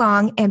couldn't get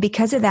along. And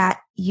because of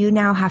that, you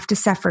now have to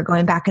suffer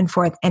going back and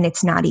forth. And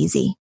it's not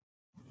easy.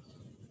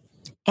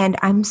 And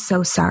I'm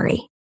so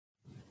sorry.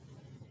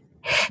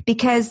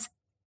 Because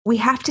we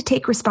have to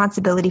take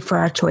responsibility for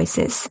our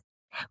choices.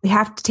 We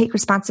have to take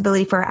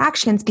responsibility for our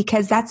actions,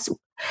 because that's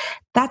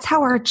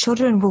how our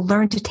children will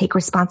learn to take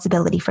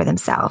responsibility for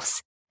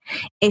themselves.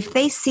 If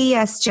they see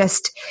us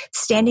just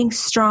standing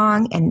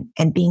strong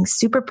and being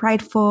super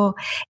prideful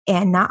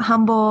and not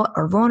humble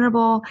or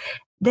vulnerable,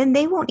 then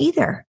they won't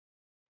either.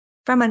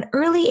 From an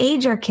early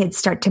age, our kids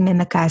start to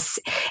mimic us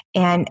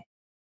and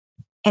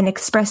and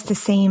express the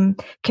same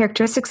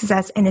characteristics as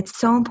us. And it's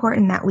so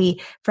important that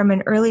we, from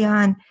an early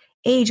on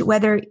age,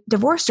 whether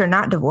divorced or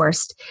not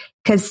divorced,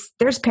 because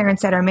there's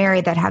parents that are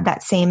married that have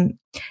that same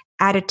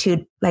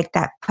attitude, like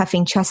that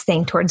puffing chest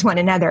thing towards one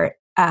another.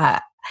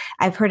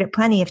 I've heard it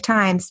plenty of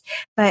times,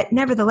 but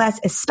nevertheless,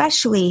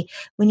 especially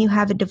when you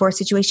have a divorce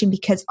situation,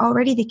 because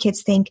already the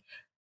kids think,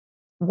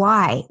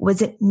 why?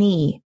 Was it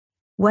me?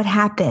 What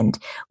happened?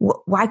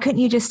 Why couldn't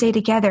you just stay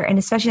together? And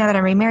especially now that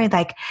I'm remarried,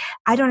 like,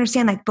 I don't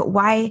understand, like, but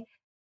why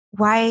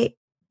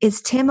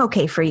is Tim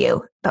okay for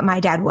you, but my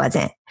dad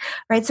wasn't?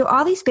 Right. So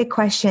all these big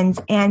questions.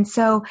 And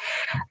so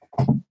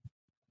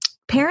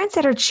parents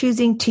that are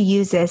choosing to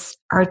use this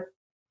are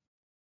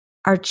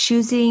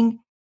choosing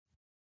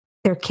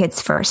their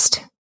kids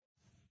first,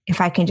 if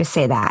I can just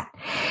say that,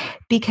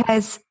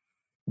 because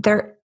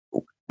they're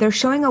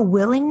showing a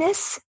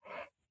willingness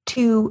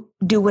to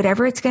do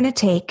whatever it's going to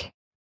take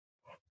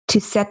to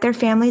set their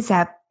families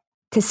up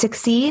to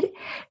succeed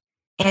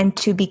and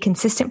to be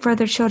consistent for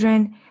their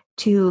children,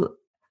 to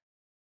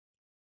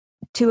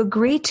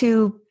agree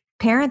to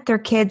parent their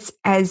kids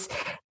as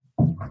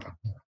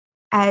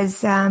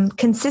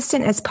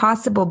consistent as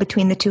possible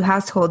between the two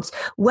households,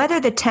 whether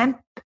the temp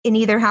in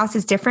either house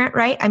is different,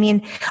 right? I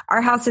mean,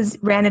 our house is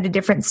ran at a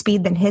different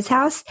speed than his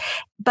house,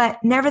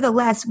 but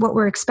nevertheless, what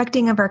we're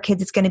expecting of our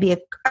kids is going to be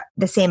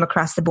the same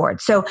across the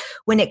board. So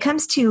when it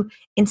comes to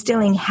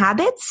instilling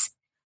habits,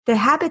 the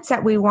habits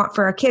that we want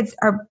for our kids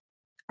are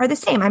the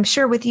same. I'm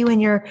sure with you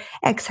and your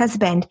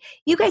ex-husband,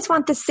 you guys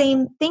want the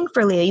same thing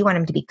for Leo. You want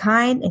him to be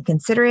kind and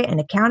considerate and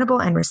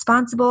accountable and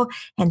responsible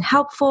and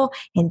helpful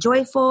and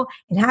joyful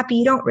and happy.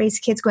 You don't raise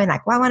kids going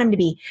like, well, I want him to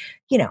be,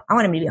 I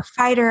want him to be a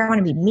fighter. I want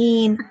him to be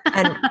mean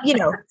and,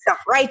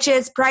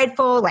 self-righteous,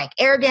 prideful, like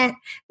arrogant.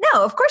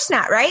 No, of course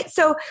not. Right.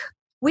 So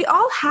we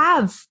all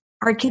have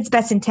our kids'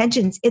 best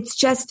intentions. It's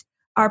just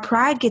our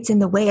pride gets in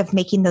the way of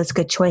making those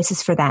good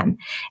choices for them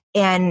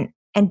and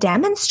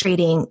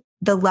demonstrating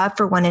the love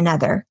for one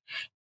another.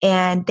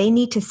 And they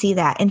need to see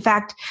that. In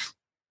fact,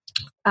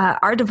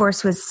 our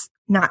divorce was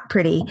not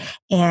pretty.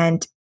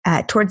 And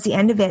towards the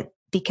end of it,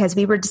 because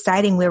we were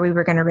deciding where we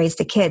were going to raise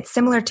the kids,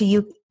 similar to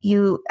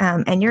you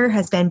and your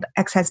husband,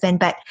 ex-husband,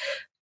 but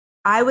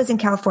I was in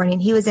California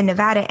and he was in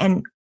Nevada.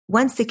 And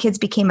once the kids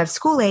became of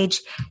school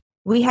age,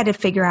 we had to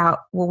figure out,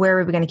 well, where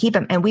were we going to keep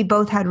them? And we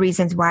both had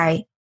reasons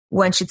why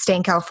one should stay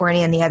in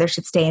California and the other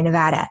should stay in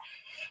Nevada.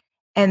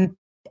 And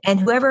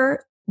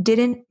whoever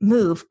didn't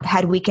move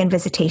had weekend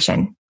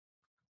visitation,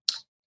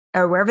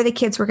 or wherever the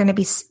kids were going to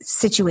be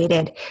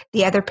situated,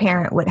 the other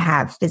parent would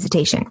have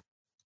visitation.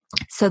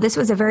 So this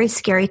was a very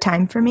scary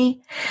time for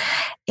me.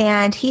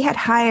 And he had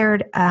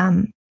hired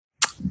a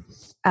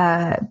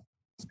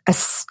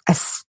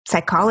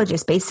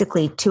psychologist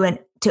basically to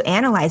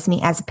analyze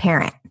me as a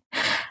parent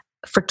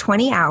for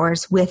 20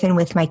 hours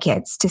with my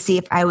kids to see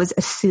if I was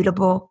a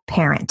suitable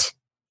parent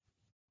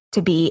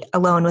to be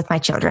alone with my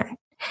children.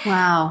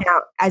 Wow.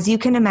 Now, as you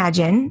can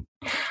imagine,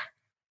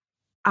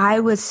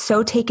 I was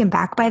so taken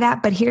back by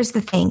that. But here's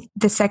the thing.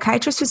 The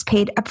psychiatrist was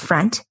paid up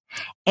front,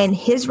 and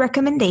his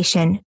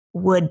recommendation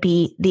would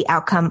be the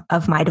outcome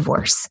of my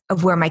divorce,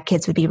 of where my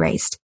kids would be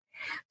raised.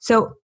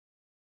 So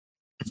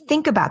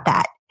think about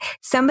that.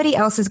 Somebody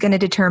else is going to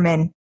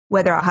determine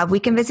whether I'll have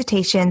weekend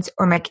visitations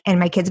or my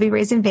kids will be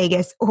raised in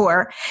Vegas,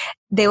 or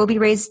they will be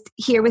raised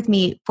here with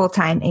me full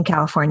time in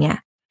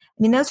California.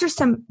 I mean, those are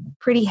some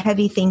pretty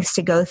heavy things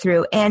to go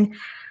through. And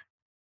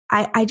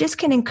I just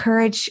can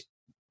encourage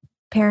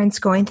parents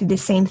going through the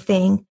same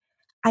thing.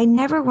 I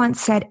never once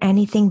said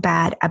anything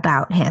bad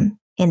about him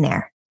in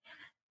there.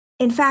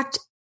 In fact,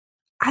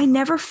 I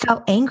never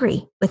felt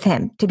angry with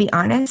him, to be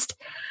honest.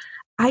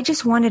 I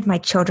just wanted my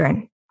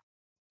children.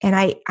 And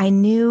I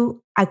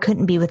knew I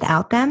couldn't be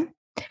without them.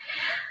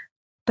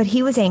 But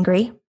he was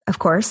angry, of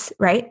course,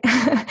 right?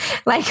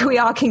 Like we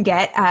all can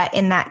get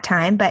in that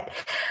time. But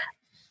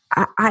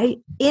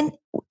in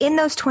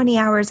those 20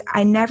 hours,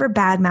 I never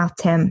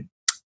badmouthed him.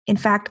 In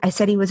fact, I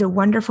said he was a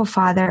wonderful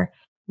father.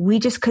 We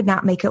just could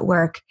not make it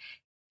work.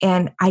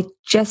 And I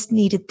just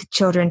needed the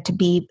children to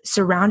be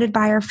surrounded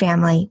by our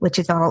family, which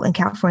is all in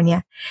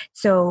California,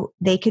 so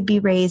they could be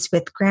raised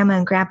with grandma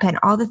and grandpa and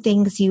all the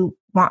things you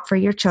want for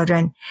your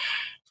children.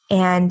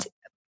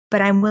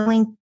 But I'm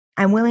willing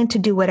to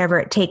do whatever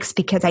it takes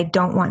because I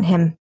don't want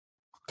him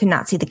to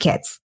not see the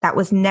kids. That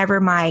was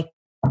never my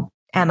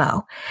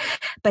MO.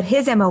 But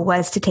his MO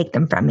was to take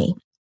them from me.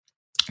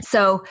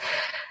 So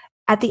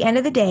at the end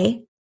of the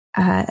day,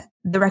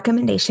 the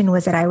recommendation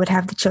was that I would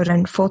have the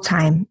children full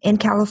time in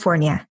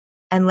California.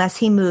 Unless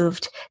he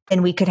moved,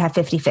 then we could have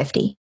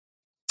 50-50.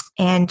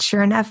 And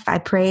sure enough, I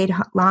prayed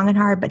long and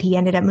hard, but he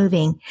ended up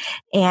moving.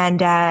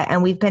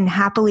 And we've been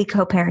happily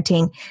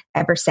co-parenting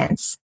ever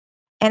since.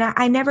 And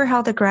I never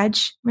held a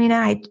grudge,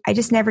 Marina. I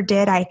just never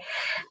did. I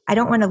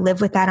don't want to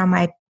live with that on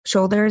my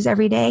shoulders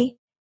every day.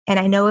 And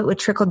I know it would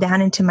trickle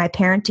down into my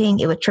parenting.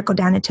 It would trickle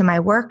down into my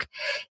work.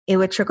 It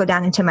would trickle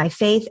down into my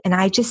faith. And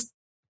I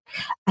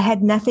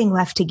had nothing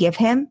left to give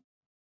him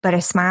but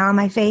a smile on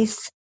my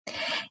face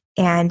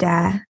and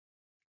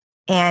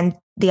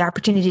the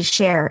opportunity to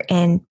share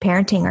in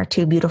parenting our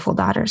two beautiful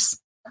daughters.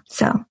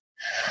 So,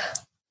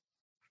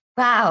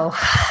 wow.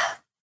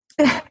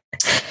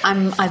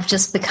 I've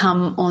just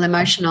become all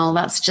emotional.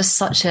 That's just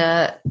such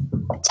a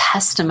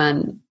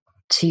testament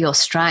to your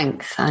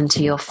strength and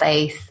to your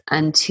faith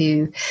and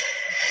to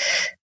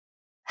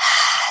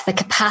the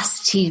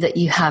capacity that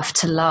you have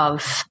to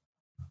love.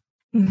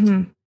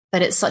 mm-hmm.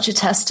 But it's such a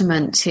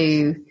testament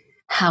to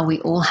how we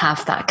all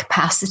have that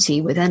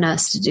capacity within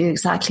us to do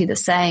exactly the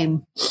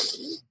same.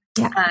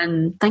 Yeah.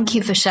 And thank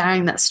you for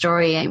sharing that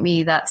story,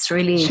 Amie. That's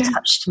really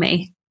touched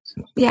me.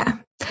 Yeah.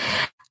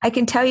 I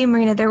can tell you,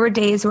 Marina, there were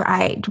days where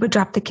I would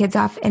drop the kids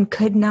off and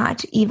could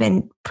not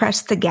even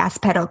press the gas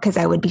pedal because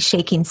I would be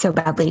shaking so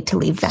badly to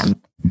leave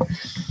them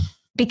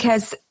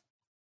because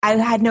I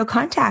had no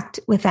contact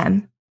with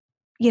them,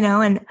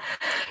 and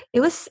it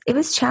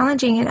was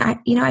challenging. And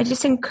I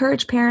just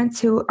encourage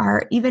parents who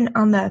are even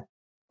on the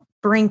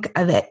brink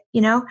of it,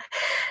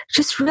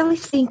 just really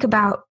think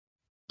about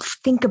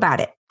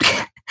it.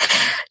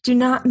 Do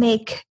not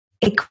make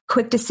a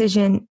quick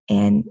decision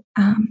and,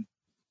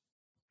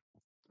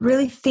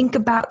 really think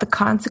about the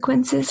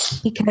consequences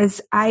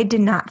because I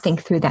did not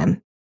think through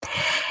them.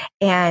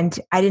 And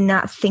I did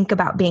not think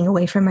about being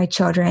away from my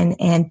children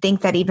and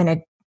think that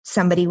even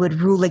somebody would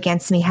rule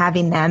against me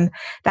having them.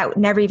 That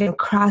never even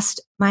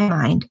crossed my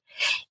mind.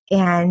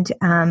 And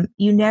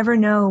you never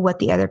know what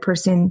the other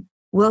person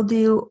will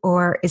do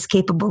or is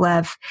capable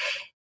of.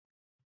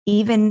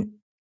 Even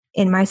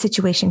in my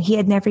situation, he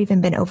had never even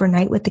been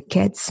overnight with the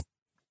kids.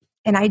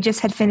 And I just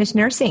had finished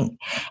nursing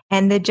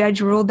and the judge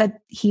ruled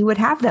that he would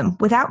have them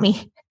without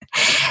me.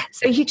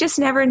 So you just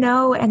never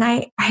know. And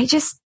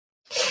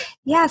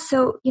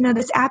so,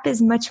 this app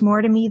is much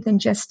more to me than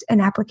just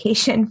an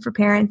application for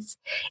parents.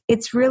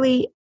 It's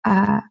really,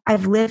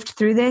 I've lived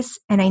through this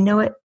and I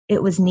know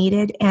it was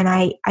needed. And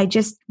I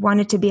just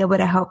wanted to be able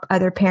to help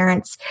other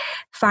parents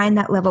find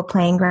that level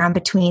playing ground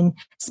between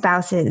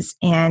spouses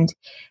and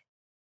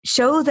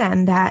show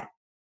them that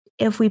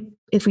if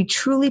we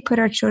truly put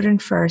our children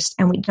first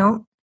and we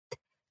don't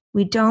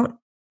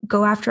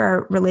go after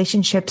our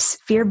relationships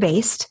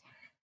fear-based,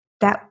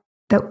 that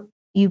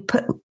you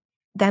put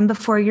them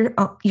before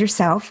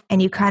yourself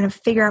and you kind of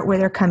figure out where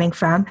they're coming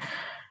from,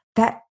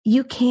 that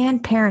you can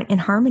parent in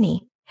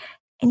harmony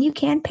and you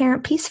can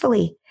parent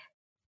peacefully.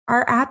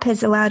 Our app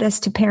has allowed us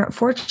to parent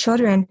 4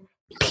 children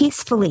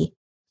peacefully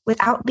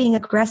without being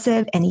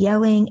aggressive and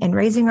yelling and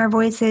raising our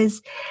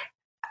voices.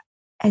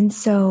 And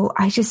so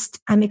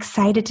I'm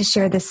excited to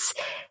share this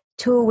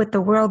tool with the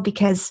world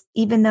because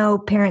even though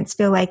parents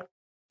feel like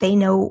they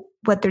know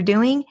what they're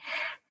doing,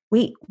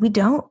 we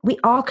don't. We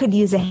all could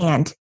use a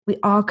hand. We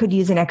all could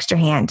use an extra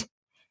hand.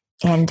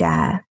 And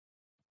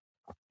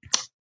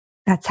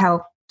that's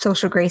how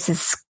Social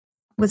Graces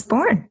was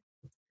born,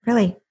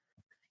 really.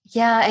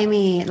 Yeah,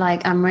 Amie,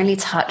 I'm really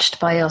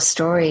touched by your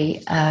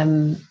story.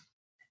 But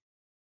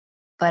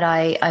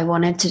I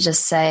wanted to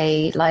just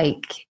say,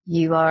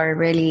 you are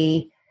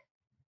really...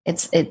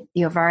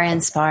 you're very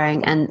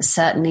inspiring and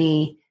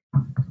certainly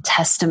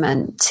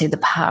testament to the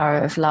power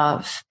of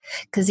love.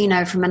 Because,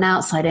 from an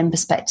outside-in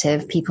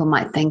perspective, people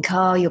might think,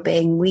 oh, you're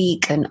being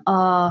weak and,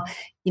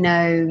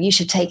 you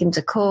should take him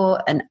to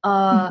court. And,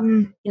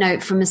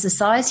 from a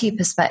society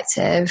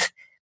perspective,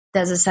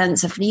 there's a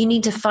sense of you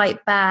need to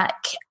fight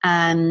back.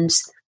 And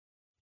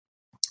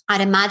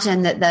I'd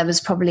imagine that there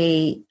was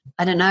probably,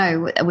 I don't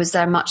know, was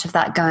there much of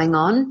that going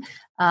on?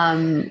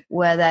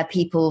 Were there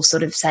people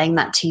sort of saying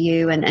that to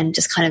you and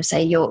just kind of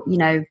say you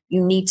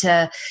need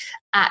to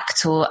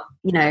act or,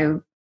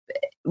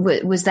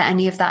 was there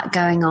any of that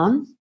going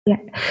on? Yeah.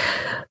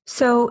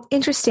 So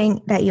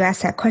interesting that you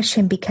asked that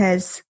question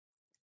because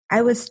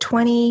I was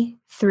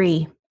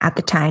 23 at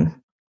the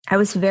time. I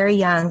was very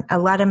young. A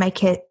lot of my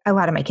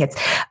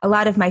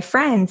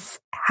friends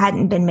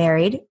hadn't been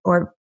married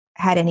or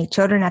had any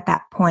children at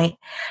that point.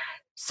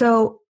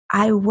 So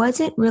I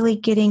wasn't really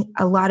getting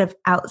a lot of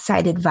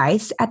outside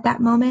advice at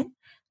that moment,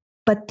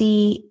 but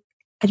the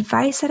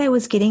advice that I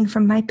was getting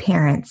from my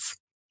parents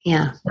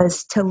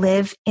was to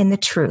live in the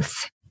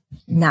truth,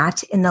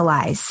 not in the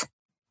lies.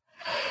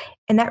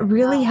 And that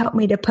really helped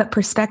me to put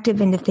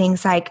perspective into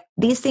things like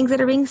these things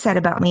that are being said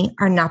about me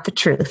are not the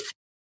truth.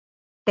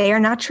 They are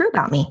not true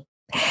about me.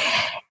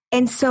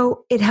 And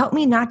so it helped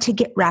me not to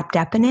get wrapped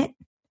up in it.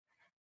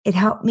 It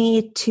helped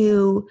me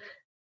to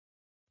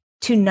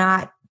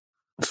not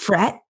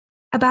fret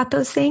about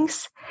those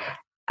things.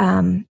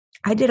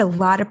 I did a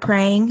lot of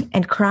praying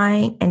and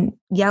crying and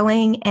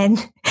yelling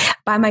and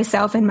by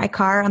myself in my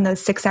car on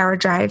those 6-hour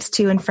drives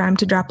to and from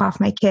to drop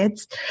off my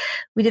kids.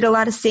 We did a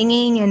lot of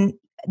singing and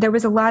there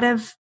was a lot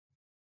of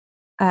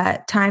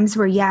times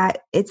where,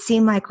 it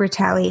seemed like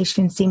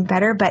retaliation seemed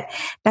better, but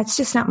that's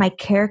just not my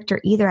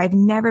character either. I've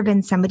never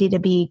been somebody to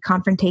be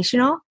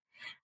confrontational.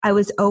 I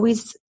was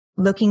always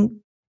looking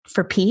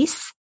for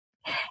peace.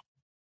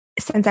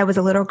 Since I was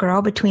a little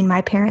girl, between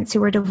my parents who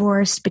were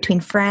divorced,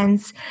 between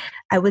friends,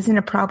 I wasn't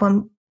a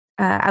problem.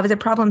 I was a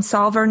problem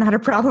solver, not a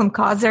problem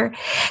causer.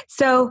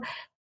 So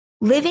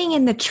living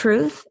in the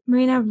truth,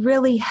 Marina,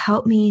 really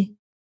helped me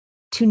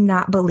to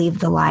not believe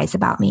the lies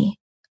about me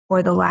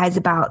or the lies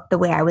about the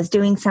way I was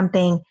doing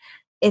something.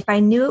 If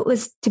I knew it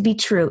was to be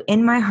true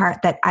in my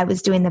heart that I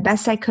was doing the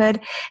best I could,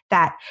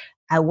 that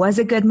I was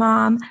a good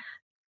mom,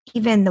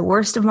 even the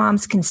worst of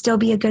moms can still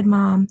be a good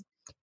mom,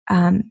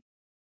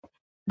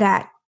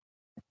 that's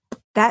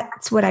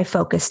what I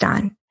focused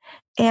on.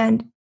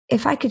 And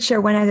if I could share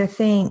one other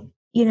thing,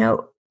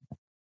 you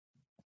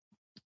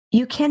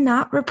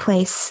cannot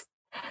replace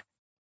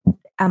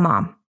a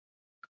mom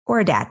or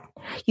a dad.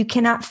 You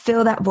cannot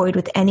fill that void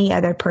with any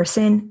other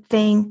person,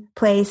 thing,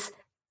 place,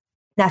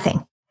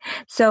 nothing.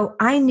 So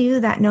I knew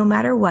that no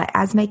matter what,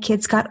 as my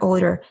kids got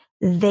older,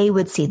 they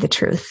would see the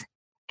truth.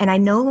 And I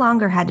no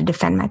longer had to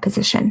defend my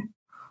position.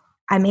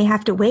 I may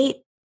have to wait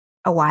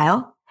a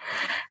while,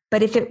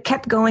 but if it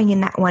kept going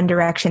in that one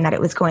direction that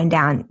it was going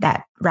down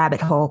that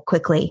rabbit hole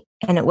quickly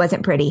and it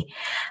wasn't pretty,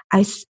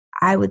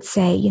 I would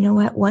say, you know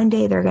what, one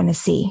day they're going to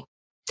see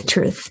the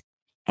truth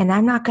and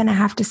I'm not going to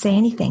have to say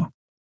anything.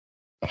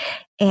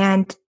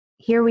 And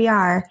here we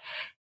are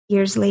 8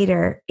 years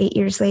later,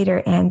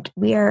 and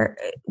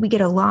we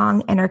get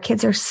along and our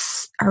kids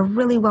are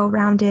really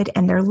well-rounded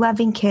and they're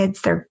loving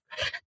kids.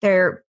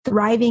 They're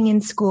thriving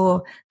in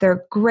school.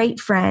 They're great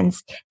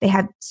friends. They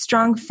have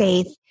strong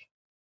faith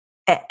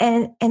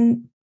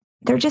and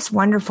they're just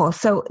wonderful.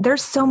 So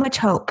there's so much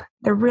hope.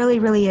 There really,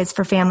 really is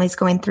for families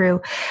going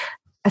through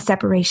a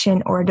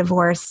separation or a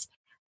divorce.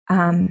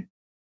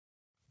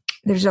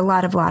 There's a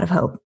lot of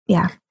hope.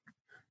 Yeah.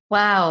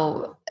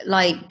 Wow.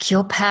 Like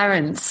your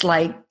parents,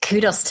 like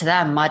kudos to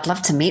them. I'd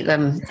love to meet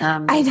them.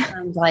 I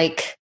know.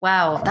 Like,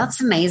 wow,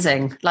 that's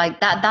amazing. Like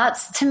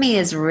that's to me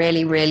is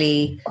really,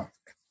 really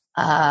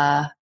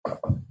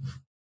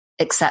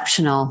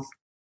exceptional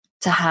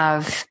to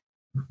have,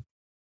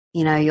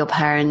 your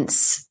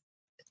parents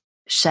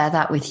share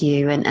that with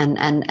you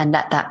and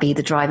let that be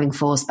the driving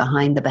force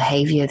behind the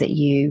behavior that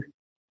you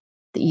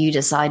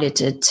decided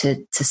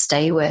to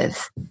stay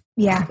with.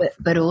 Yeah.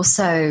 But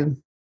also,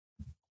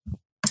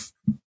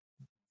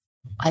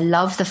 I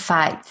love the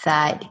fact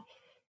that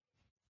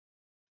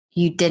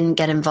you didn't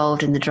get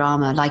involved in the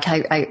drama. Like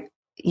this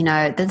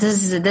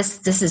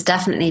has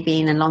definitely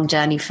been a long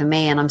journey for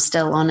me, and I'm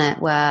still on it,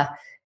 where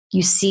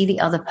you see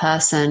the other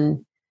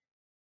person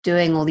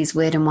doing all these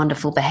weird and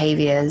wonderful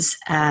behaviors,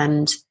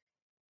 and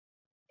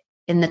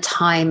in the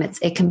time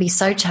it can be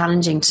so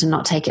challenging to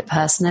not take it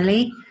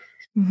personally.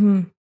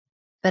 Mm-hmm.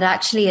 But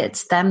actually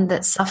it's them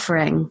that's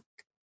suffering,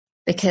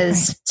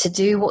 because right. To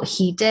do what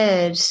he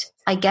did,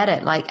 I get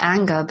it, like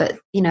anger, but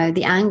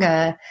the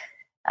anger,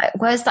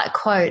 where's that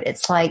quote?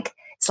 It's like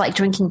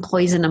drinking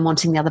poison and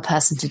wanting the other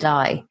person to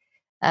die.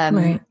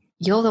 Right.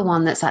 You're the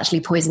one that's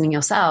actually poisoning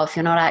yourself.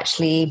 You're not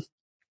actually,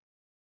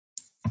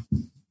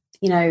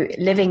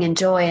 living in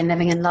joy and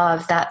living in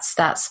love.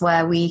 That's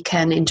where we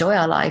can enjoy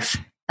our life.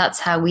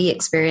 That's how we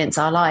experience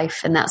our life.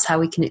 And that's how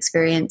we can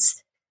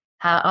experience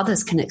how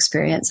others can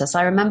experience us.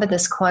 I remember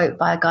this quote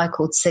by a guy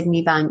called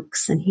Sidney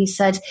Banks, and he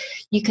said,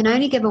 you can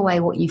only give away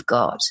what you've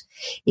got.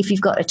 If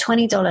you've got a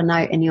 $20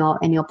 note in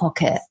your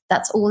pocket,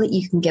 that's all that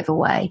you can give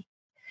away.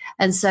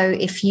 And so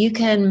if you've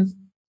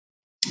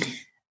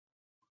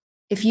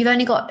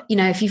only got,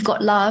 if you've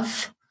got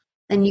love,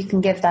 then you can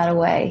give that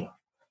away.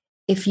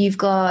 If you've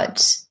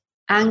got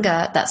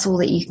anger, that's all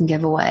that you can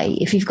give away.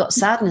 If you've got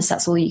sadness,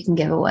 that's all you can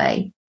give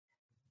away.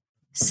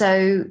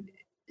 So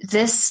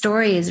this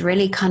story is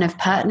really kind of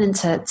pertinent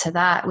to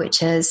that,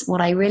 which is what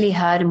I really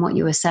heard and what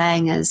you were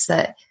saying is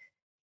that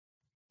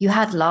you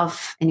had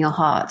love in your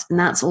heart and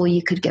that's all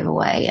you could give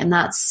away. And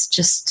that's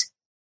just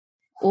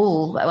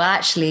all. Well,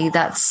 actually,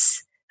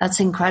 that's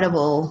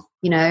incredible.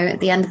 At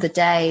the end of the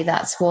day,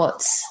 that's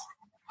what's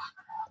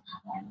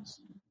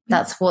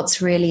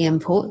really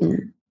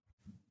important.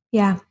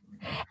 Yeah.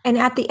 And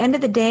at the end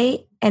of the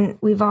day, and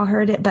we've all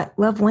heard it, but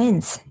love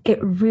wins. It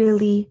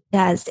really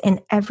does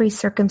in every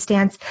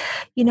circumstance.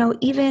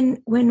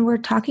 Even when we're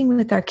talking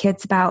with our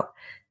kids about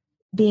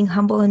being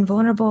humble and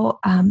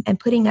vulnerable and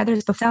putting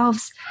others before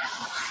themselves,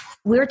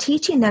 we're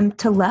teaching them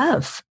to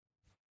love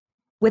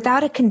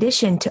without a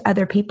condition to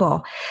other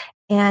people.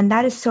 And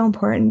that is so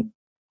important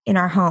in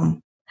our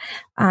home.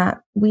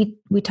 We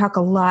talk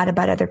a lot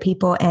about other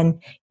people,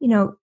 and,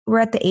 we're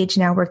at the age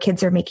now where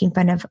kids are making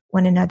fun of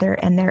one another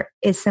and there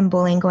is some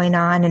bullying going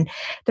on and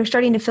they're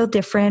starting to feel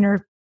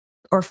different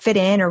or fit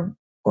in or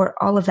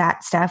all of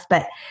that stuff.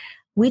 But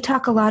we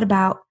talk a lot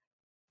about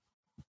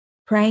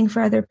praying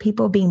for other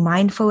people, being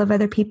mindful of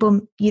other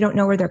people. You don't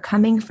know where they're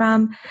coming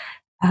from.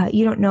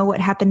 You don't know what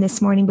happened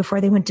this morning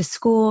before they went to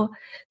school.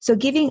 So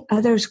giving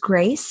others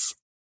grace,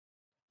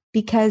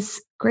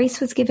 because grace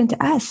was given to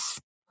us.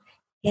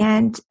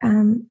 And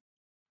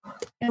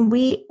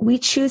we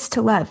choose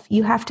to love.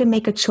 You have to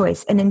make a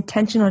choice, an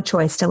intentional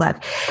choice to love.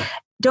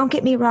 Don't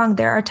get me wrong.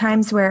 There are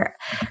times where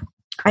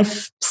I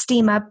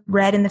steam up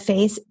red in the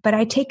face, but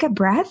I take a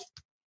breath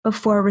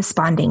before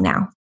responding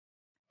now,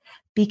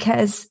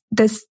 because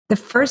the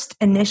first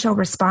initial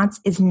response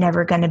is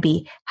never going to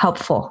be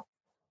helpful.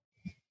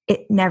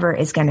 It never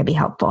is going to be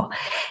helpful.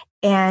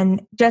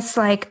 And just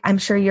like I'm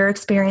sure you're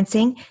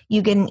experiencing,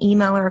 you get an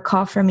email or a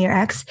call from your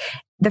ex,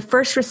 the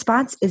first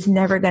response is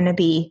never going to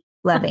be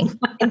loving.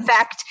 In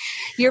fact,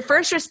 your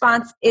first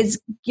response is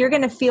you're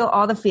going to feel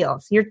all the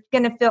feels. You're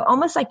going to feel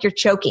almost like you're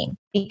choking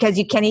because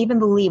you can't even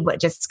believe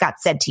what just got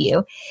said to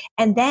you.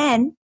 And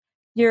then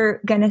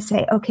you're going to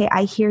say, okay,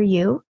 I hear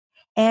you,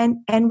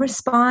 and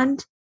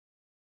respond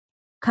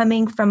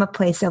coming from a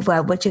place of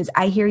love, which is,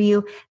 I hear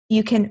you.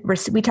 You can,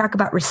 we talk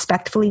about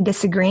respectfully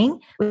disagreeing,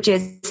 which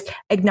is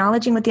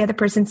acknowledging what the other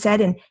person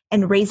said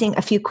and raising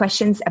a few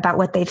questions about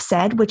what they've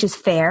said, which is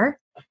fair,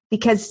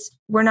 because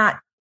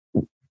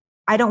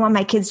I don't want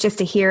my kids just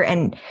to hear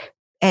and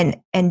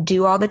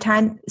do all the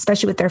time,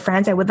 especially with their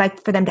friends. I would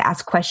like for them to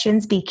ask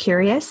questions, be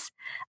curious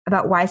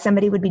about why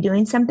somebody would be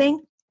doing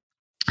something.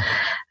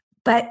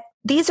 But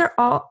these are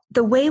all,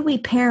 the way we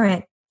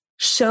parent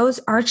shows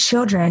our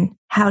children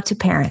how to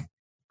parent,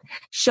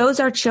 shows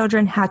our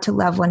children how to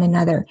love one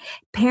another.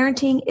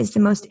 Parenting is the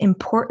most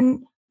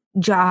important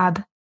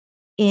job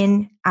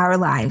in our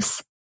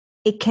lives.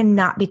 It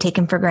cannot be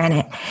taken for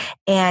granted.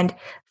 And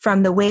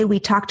from the way we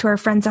talk to our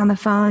friends on the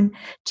phone,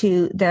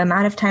 to the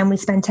amount of time we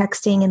spend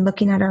texting and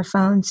looking at our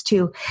phones,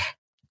 to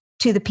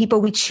the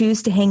people we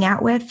choose to hang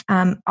out with,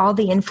 all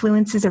the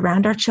influences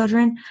around our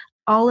children,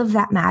 all of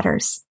that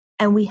matters.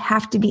 And we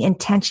have to be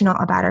intentional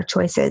about our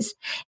choices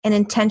and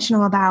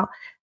intentional about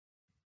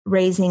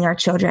raising our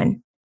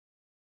children.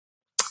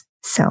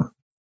 So.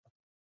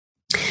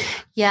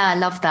 Yeah, I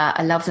love that.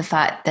 I love the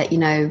fact that,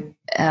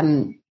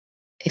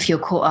 if you're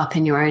caught up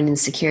in your own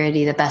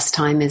insecurity, the best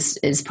time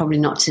is probably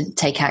not to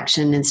take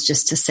action. It's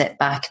just to sit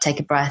back, take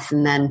a breath,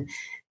 and then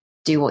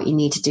do what you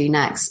need to do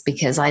next.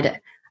 Because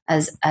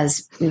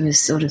as we were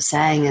sort of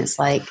saying, it's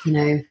like,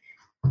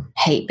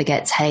 hate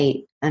begets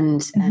hate.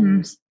 And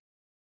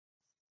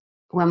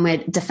when we're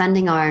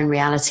defending our own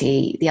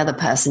reality, the other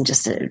person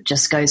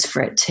just goes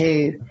for it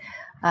too.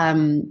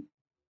 And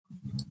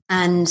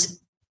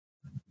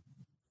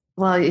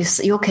well,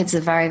 your kids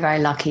are very, very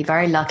lucky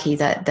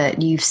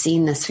that you've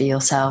seen this for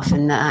yourself,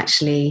 and that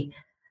actually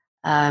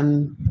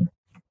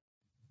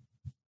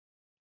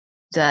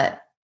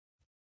that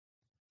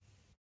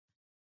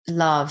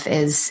love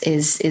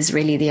is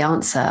really the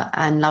answer,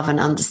 and love and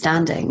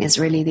understanding is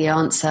really the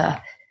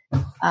answer.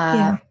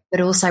 But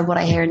also what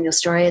I hear in your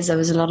story is there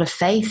was a lot of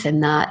faith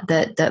in that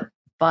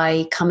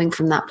by coming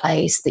from that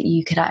place, that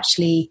you could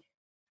actually,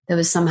 there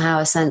was somehow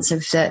a sense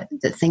of that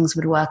things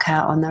would work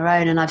out on their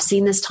own. And I've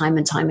seen this time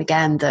and time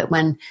again, that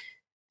when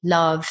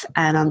love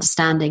and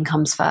understanding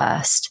comes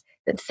first,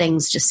 that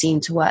things just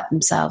seem to work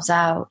themselves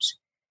out.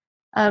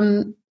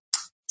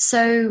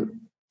 So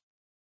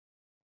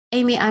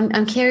Amie,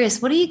 I'm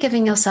curious, what are you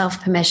giving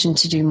yourself permission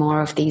to do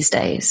more of these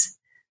days?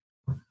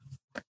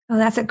 Oh,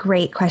 that's a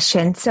great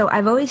question. So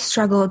I've always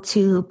struggled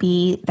to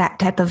be that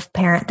type of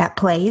parent that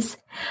plays,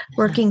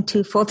 working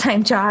 2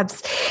 full-time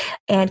jobs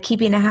and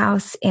keeping a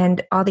house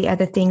and all the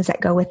other things that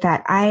go with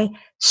that. I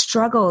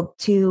struggled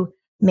to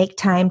make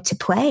time to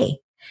play.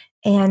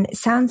 And it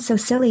sounds so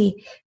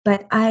silly,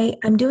 but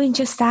I'm doing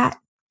just that.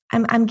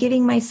 I'm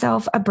giving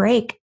myself a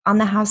break on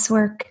the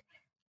housework.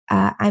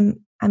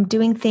 I'm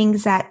doing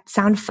things that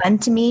sound fun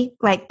to me,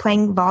 like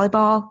playing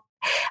volleyball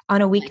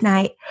on a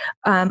weeknight.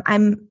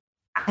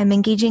 I'm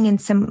engaging in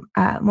some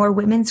more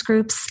women's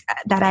groups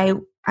that I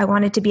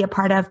wanted to be a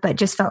part of, but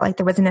just felt like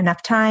there wasn't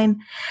enough time.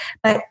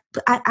 But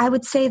I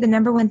would say the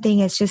number one thing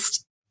is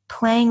just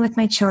playing with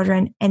my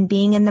children and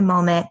being in the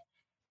moment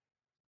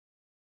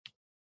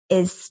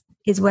is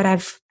what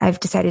I've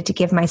decided to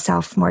give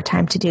myself more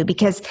time to do.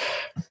 Because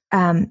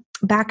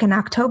back in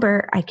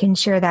October, I can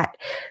share that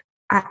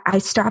I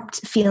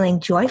stopped feeling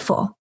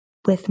joyful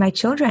with my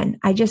children.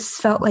 I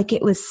just felt like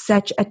it was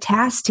such a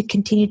task to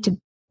continue to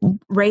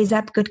raise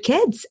up good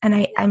kids.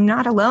 And I'm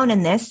not alone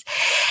in this.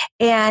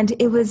 And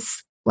it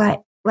was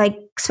like,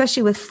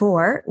 especially with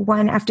 4,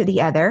 one after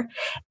the other,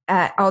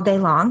 all day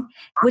long,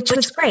 which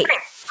was great.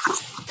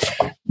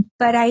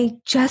 But I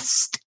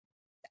just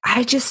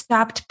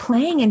stopped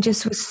playing and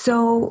just was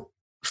so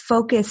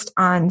focused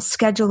on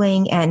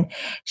scheduling and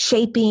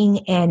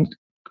shaping and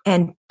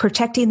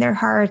protecting their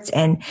hearts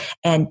and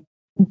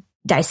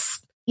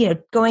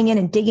going in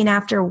and digging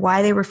after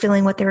why they were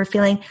feeling what they were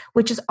feeling,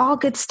 which is all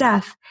good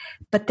stuff.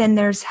 But then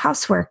there's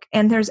housework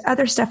and there's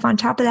other stuff on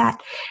top of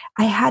that.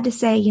 I had to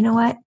say, you know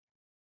what?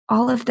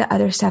 All of the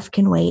other stuff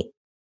can wait.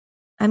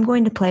 I'm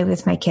going to play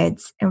with my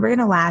kids and we're going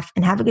to laugh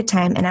and have a good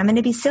time. And I'm going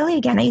to be silly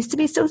again. I used to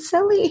be so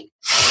silly.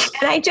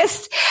 And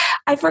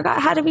I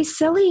forgot how to be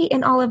silly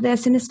in all of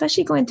this. And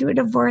especially going through a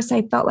divorce,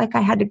 I felt like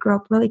I had to grow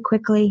up really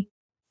quickly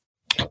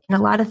in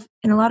a lot of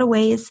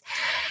ways.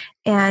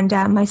 And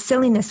my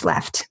silliness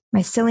left.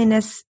 My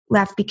silliness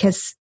left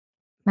because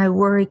my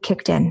worry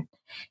kicked in.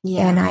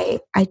 Yeah. And I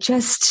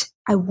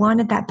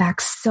wanted that back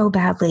so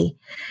badly.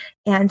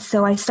 And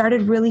so I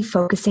started really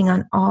focusing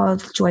on all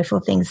the joyful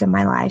things in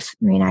my life.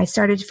 I mean, I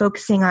started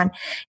focusing on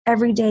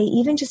every day,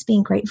 even just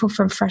being grateful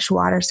for fresh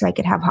water so I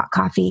could have hot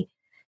coffee,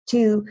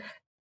 to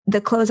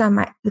the clothes on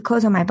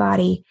my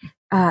body.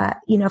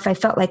 If I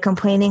felt like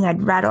complaining,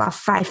 I'd rattle off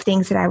 5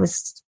 things that I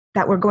was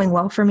that were going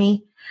well for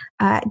me.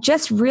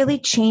 Just really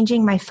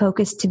changing my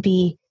focus to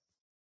be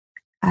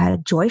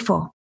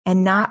joyful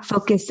and not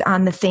focus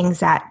on the things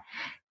that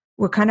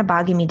were kind of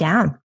bogging me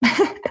down.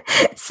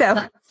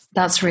 So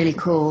that's really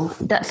cool.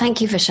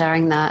 Thank you for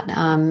sharing that,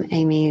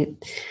 Amie.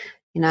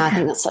 I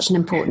think that's such an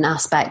important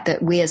aspect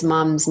that we as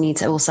mums need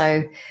to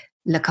also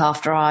look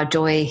after our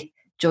joy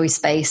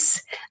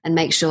space and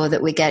make sure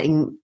that we're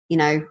getting,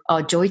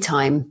 our joy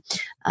time.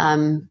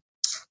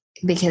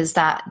 Because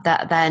that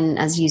then,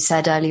 as you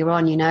said earlier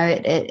on,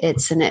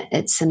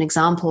 it's an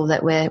example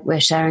that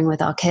we're sharing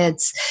with our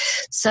kids.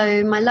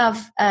 So my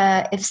love,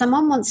 if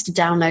someone wants to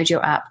download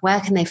your app, where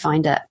can they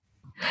find it?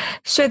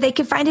 Sure. They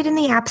can find it in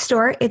the App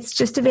Store. It's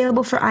just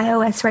available for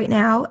iOS right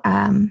now.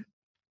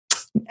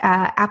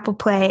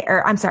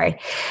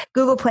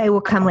 Google Play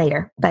will come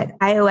later, but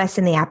iOS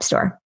in the App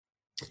Store.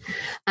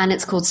 And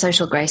it's called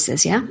Social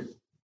Graces, yeah?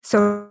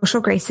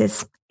 Social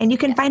Graces. And you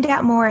can find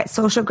out more at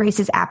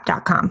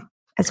socialgracesapp.com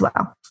as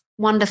well.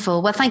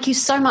 Wonderful. Well, thank you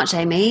so much,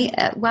 Amie.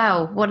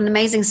 Wow, what an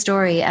amazing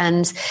story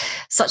and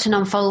such an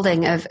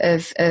unfolding of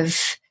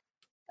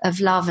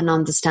love and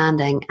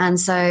understanding. And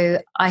so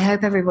I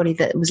hope everybody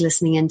that was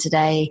listening in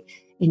today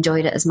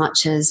enjoyed it as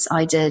much as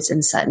I did,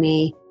 and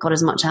certainly got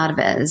as much out of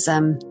it as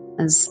I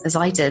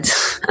did.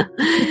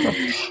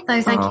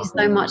 So thank you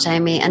so much,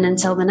 Amie. And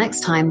until the next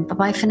time,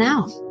 bye-bye for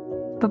now.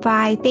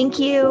 Bye-bye. Thank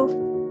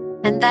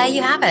you. And there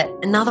you have it.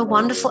 Another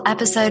wonderful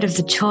episode of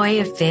The Joy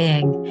of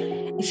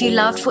Being. If you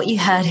loved what you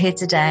heard here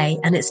today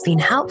and it's been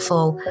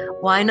helpful,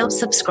 why not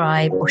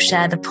subscribe or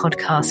share the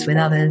podcast with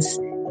others?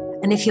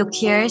 And if you're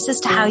curious as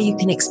to how you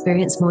can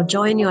experience more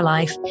joy in your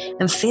life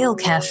and feel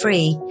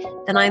carefree,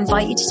 then I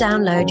invite you to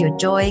download your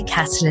Joy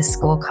Catalyst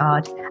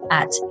scorecard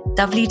at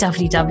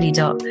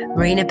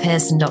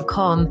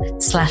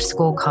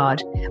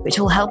www.marinapearson.com/scorecard, which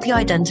will help you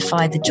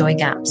identify the joy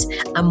gaps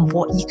and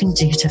what you can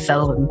do to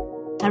fill them.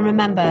 And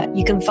remember,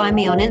 you can find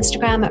me on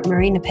Instagram at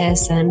Marina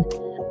Pearson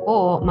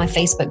or my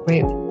Facebook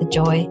group, The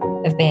Joy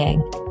of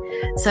Being.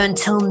 So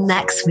until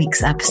next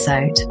week's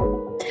episode,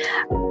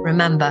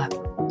 remember,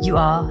 you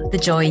are the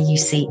joy you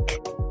seek.